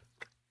trade?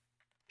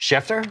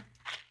 Schefter?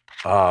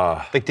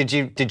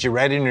 Did you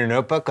write in your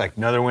notebook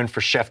another win for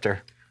Schefter?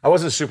 I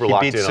wasn't super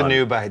locked in on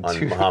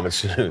Mohamed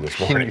Sanu this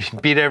morning. He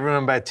beat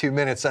everyone by 2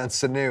 minutes on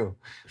Sanu.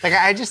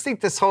 I just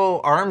think this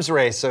whole arms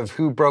race of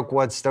who broke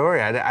what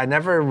story, I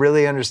never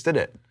really understood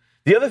it.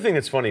 The other thing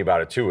that's funny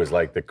about it too is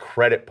the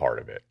credit part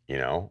of it.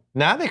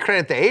 Now they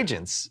credit the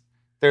agents.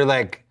 They're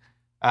like.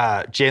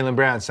 Jaylen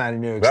Brown signed a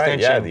new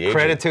extension. Right, yeah,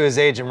 credit to his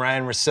agent,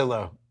 Ryen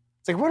Russillo.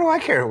 It's like, what do I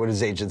care what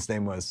his agent's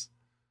name was?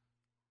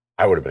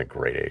 I would have been a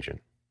great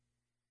agent.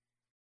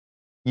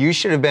 You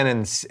should have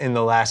been in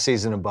the last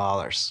season of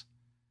Ballers.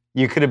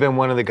 You could have been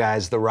one of the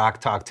guys The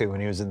Rock talked to when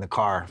he was in the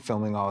car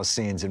filming all his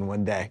scenes in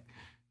one day.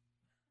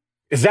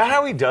 Is that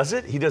how he does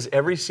it? He does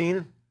every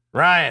scene?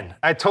 Ryan,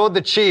 I told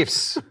the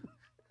Chiefs.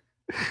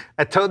 if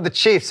I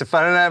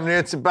don't have an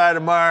answer by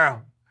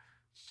tomorrow,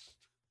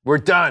 we're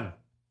done.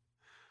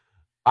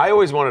 I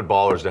always wanted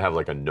Ballers to have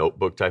like a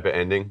Notebook type of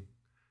ending.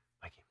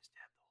 Like he was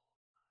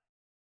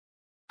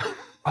dead.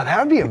 Oh, that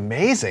would be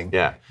amazing.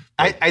 Yeah.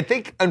 I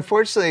think,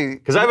 unfortunately...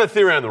 Because I have a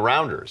theory on the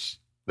Rounders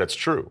that's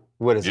true.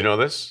 What is it? Do you know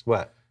this?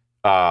 What?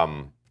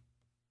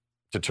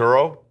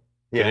 Totoro,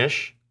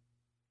 Ganesh,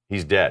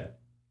 he's dead.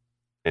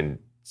 And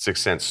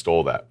Sixth Sense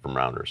stole that from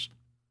Rounders.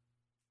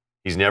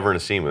 He's never in a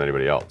scene with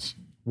anybody else.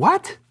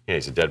 What? Yeah,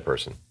 he's a dead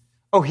person.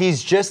 Oh,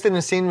 he's just in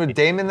a scene with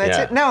Damon, that's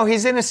Yeah. it? No,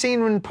 he's in a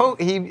scene when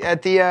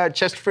at the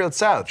Chesterfield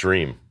South.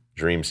 Dream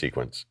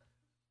sequence.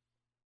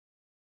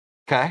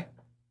 Okay.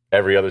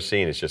 Every other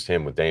scene is just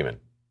him with Damon.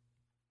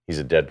 He's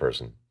a dead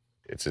person.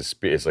 It's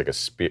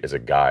a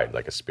guide,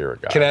 like a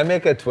spirit guide. Can I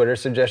make a Twitter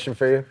suggestion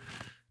for you?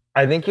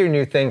 I think your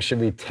new thing should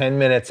be 10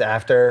 minutes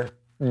after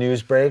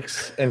news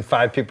breaks and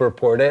 5 people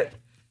report it.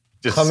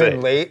 Just come say in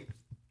late,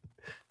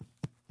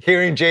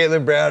 hearing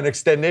Jaylen Brown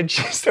extended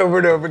just over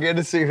and over again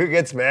to see who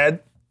gets mad.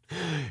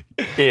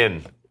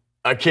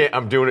 I can't.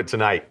 I'm doing it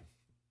tonight.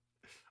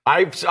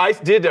 I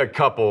did a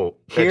couple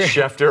at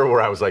Schefter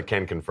where I was like,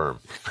 can confirm.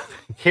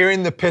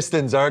 Hearing the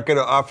Pistons aren't going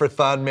to offer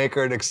Thon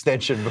Maker an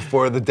extension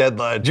before the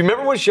deadline. Do you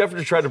remember when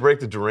Schefter tried to break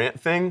the Durant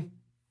thing?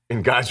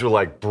 And guys were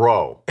like,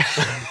 bro.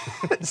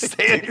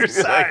 Stay on your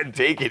side. Like,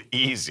 take it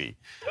easy.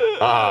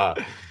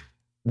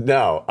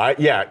 No,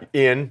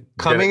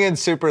 coming in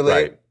super late.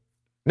 Right.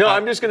 No,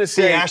 I'm just gonna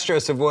say the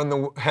Astros have won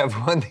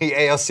the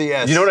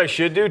ALCS. You know what I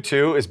should do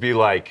too is be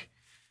like,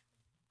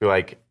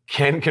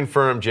 can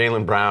confirm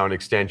Jaylen Brown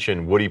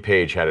extension. Woody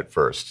Page had it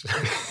first.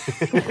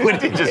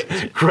 Woody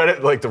just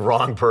credit like the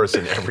wrong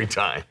person every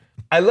time.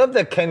 I love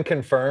that can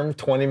confirm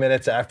 20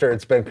 minutes after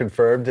it's been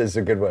confirmed is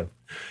a good one.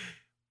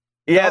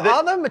 Yeah,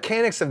 all the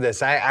mechanics of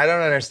this, I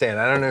don't understand.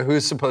 I don't know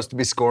who's supposed to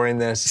be scoring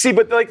this. See,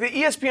 but like the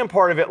ESPN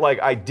part of it,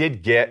 like I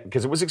did get,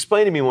 because it was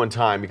explained to me one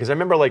time, because I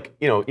remember like,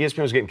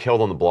 ESPN was getting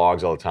killed on the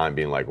blogs all the time,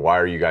 being like, why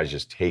are you guys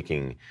just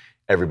taking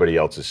everybody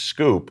else's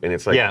scoop? And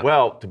it's like,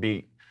 well, to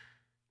be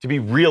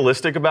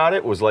realistic about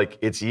it was like,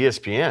 it's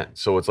ESPN.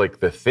 So it's like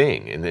the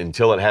thing. And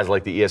until it has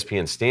like the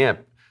ESPN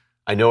stamp,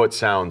 I know it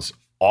sounds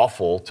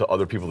awful to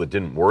other people that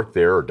didn't work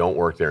there or don't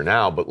work there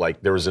now, but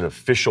like there was an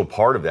official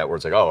part of that where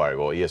it's like, oh, all right,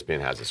 well, ESPN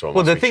has it, so it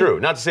must be true.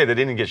 Not to say they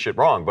didn't get shit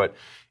wrong, but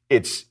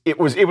it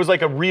was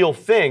like a real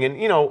thing.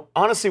 And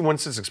honestly,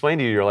 once it's explained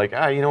to you, you're like,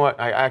 you know what?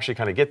 I actually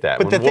kind of get that.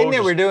 But the thing they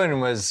were doing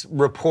was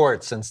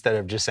reports instead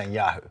of just saying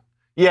Yahoo.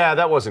 Yeah,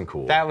 that wasn't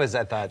cool. That was,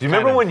 I thought. Do you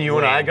remember when you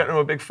and I got into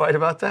a big fight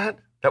about that?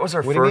 That was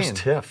our first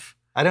tiff.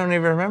 I don't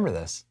even remember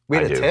this. We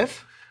had a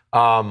tiff?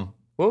 What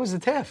was the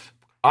tiff?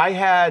 I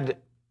had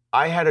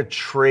a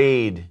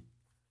trade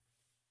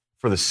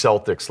for the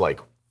Celtics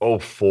like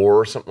 04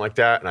 or something like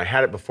that, and I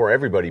had it before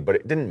everybody, but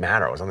it didn't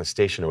matter. I was on the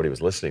station nobody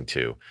was listening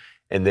to.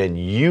 And then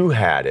you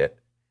had it,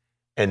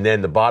 and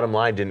then the bottom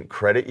line didn't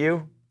credit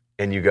you,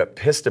 and you got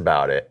pissed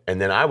about it. And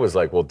then I was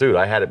like, well, dude,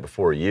 I had it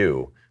before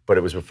you, but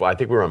it was before, I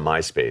think we were on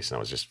MySpace, and I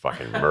was just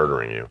fucking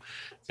murdering you.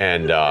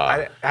 And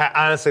I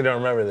honestly don't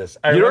remember this.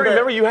 You don't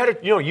remember? You had a,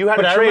 you had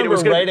a trade. I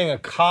remember writing a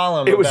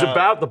column. It was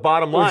about the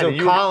bottom line. It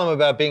was a column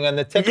about being on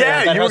the ticker.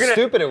 Yeah, and how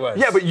stupid it was.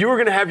 Yeah, but you were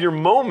gonna have your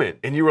moment,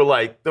 and you were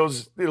like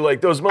those. I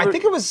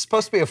think it was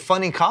supposed to be a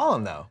funny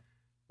colline, though,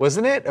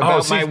 wasn't it?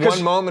 About my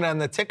one moment on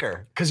the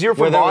ticker. Because you're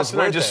from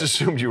Boston, I just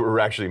assumed you were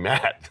actually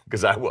mad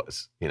because I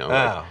was.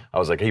 I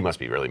was like, he must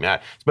be really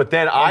mad. But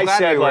then I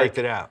said, worked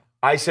it out.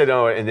 I said,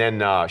 and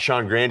then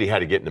Sean Grandy had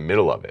to get in the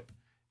middle of it.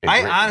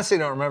 I honestly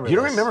don't remember this. You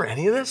don't remember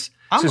any of this?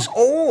 I'm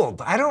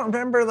old. I don't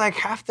remember like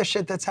half the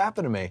shit that's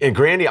happened to me. And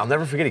Grandy, I'll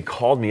never forget, he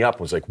called me up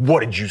and was like, what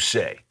did you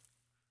say?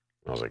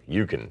 I was like,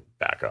 you can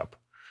back up.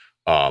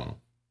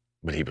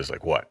 But he was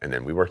like, what? And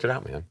then we worked it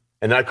out, man.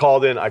 And I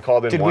called in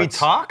Did once. we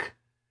talk?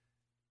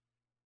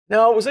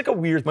 No, it was like a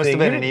weird Must thing.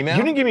 Have been an email?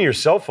 You didn't give me your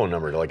cell phone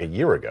number like a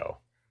year ago.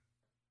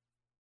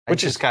 I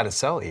just got a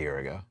cell a year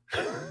ago.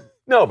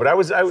 No, but I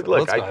would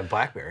look. I had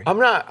BlackBerry. I'm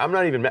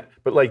not even mad.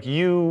 But like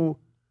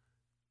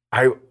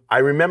I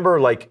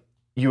remember like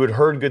you had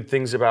heard good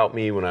things about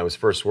me when I was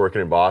first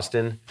working in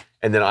Boston,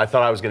 and then I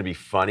thought I was going to be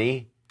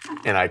funny,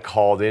 and I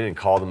called in and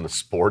called him the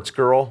sports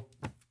girl.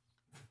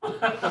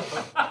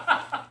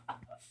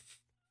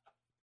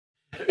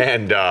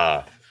 And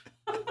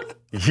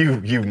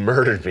you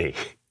murdered me.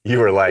 You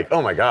were like,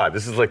 oh my God,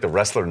 this is like the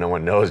wrestler no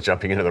one knows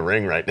jumping into the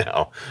ring right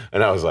now.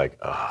 And I was like,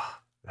 oh,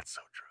 that's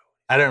so true.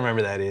 I don't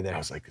remember that either. I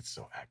was like, it's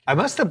so accurate. I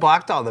must have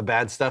blocked all the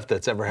bad stuff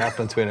that's ever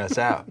happened between us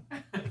out.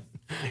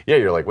 Yeah,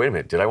 you're like, wait a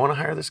minute, did I want to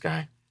hire this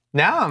guy?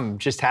 Now I'm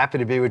just happy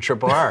to be with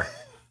Triple R.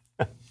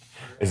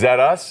 Is that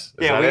us?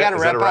 We got to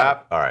wrap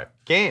up. All right.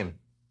 Game.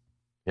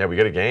 Yeah, we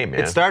got a game,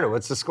 man. It started.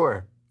 What's the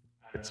score?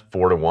 It's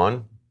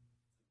 4-1.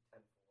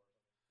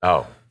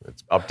 Oh,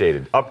 it's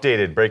updated.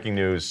 Updated breaking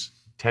news,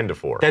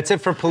 10-4. That's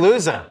it for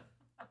Palooza.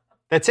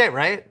 That's it,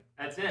 right?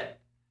 That's it.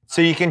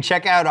 So you can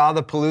check out all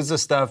the Palooza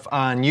stuff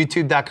on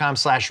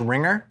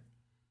youtube.com/ringer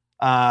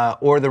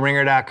or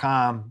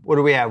theringer.com. What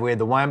do we have? We had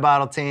the Wine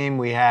Bottle Team.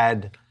 We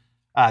had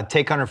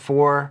Take Under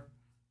 4.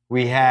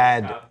 We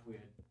had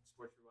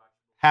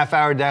Half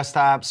Hour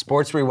Desktop,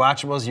 Sports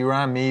Rewatchables. You were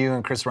on, me, you,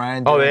 and Chris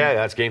Ryan.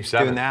 That's Game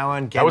 7. Doing that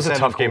one. That was a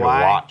tough game to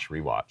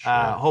rewatch.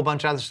 A whole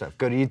bunch of other stuff.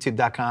 Go to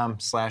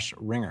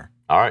youtube.com/ringer.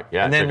 All right,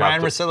 yeah. And then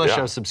Ryan Russillo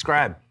Show,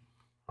 subscribe.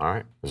 All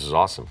right, this is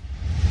awesome.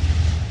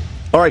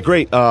 All right,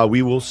 great.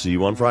 We will see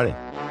you on Friday.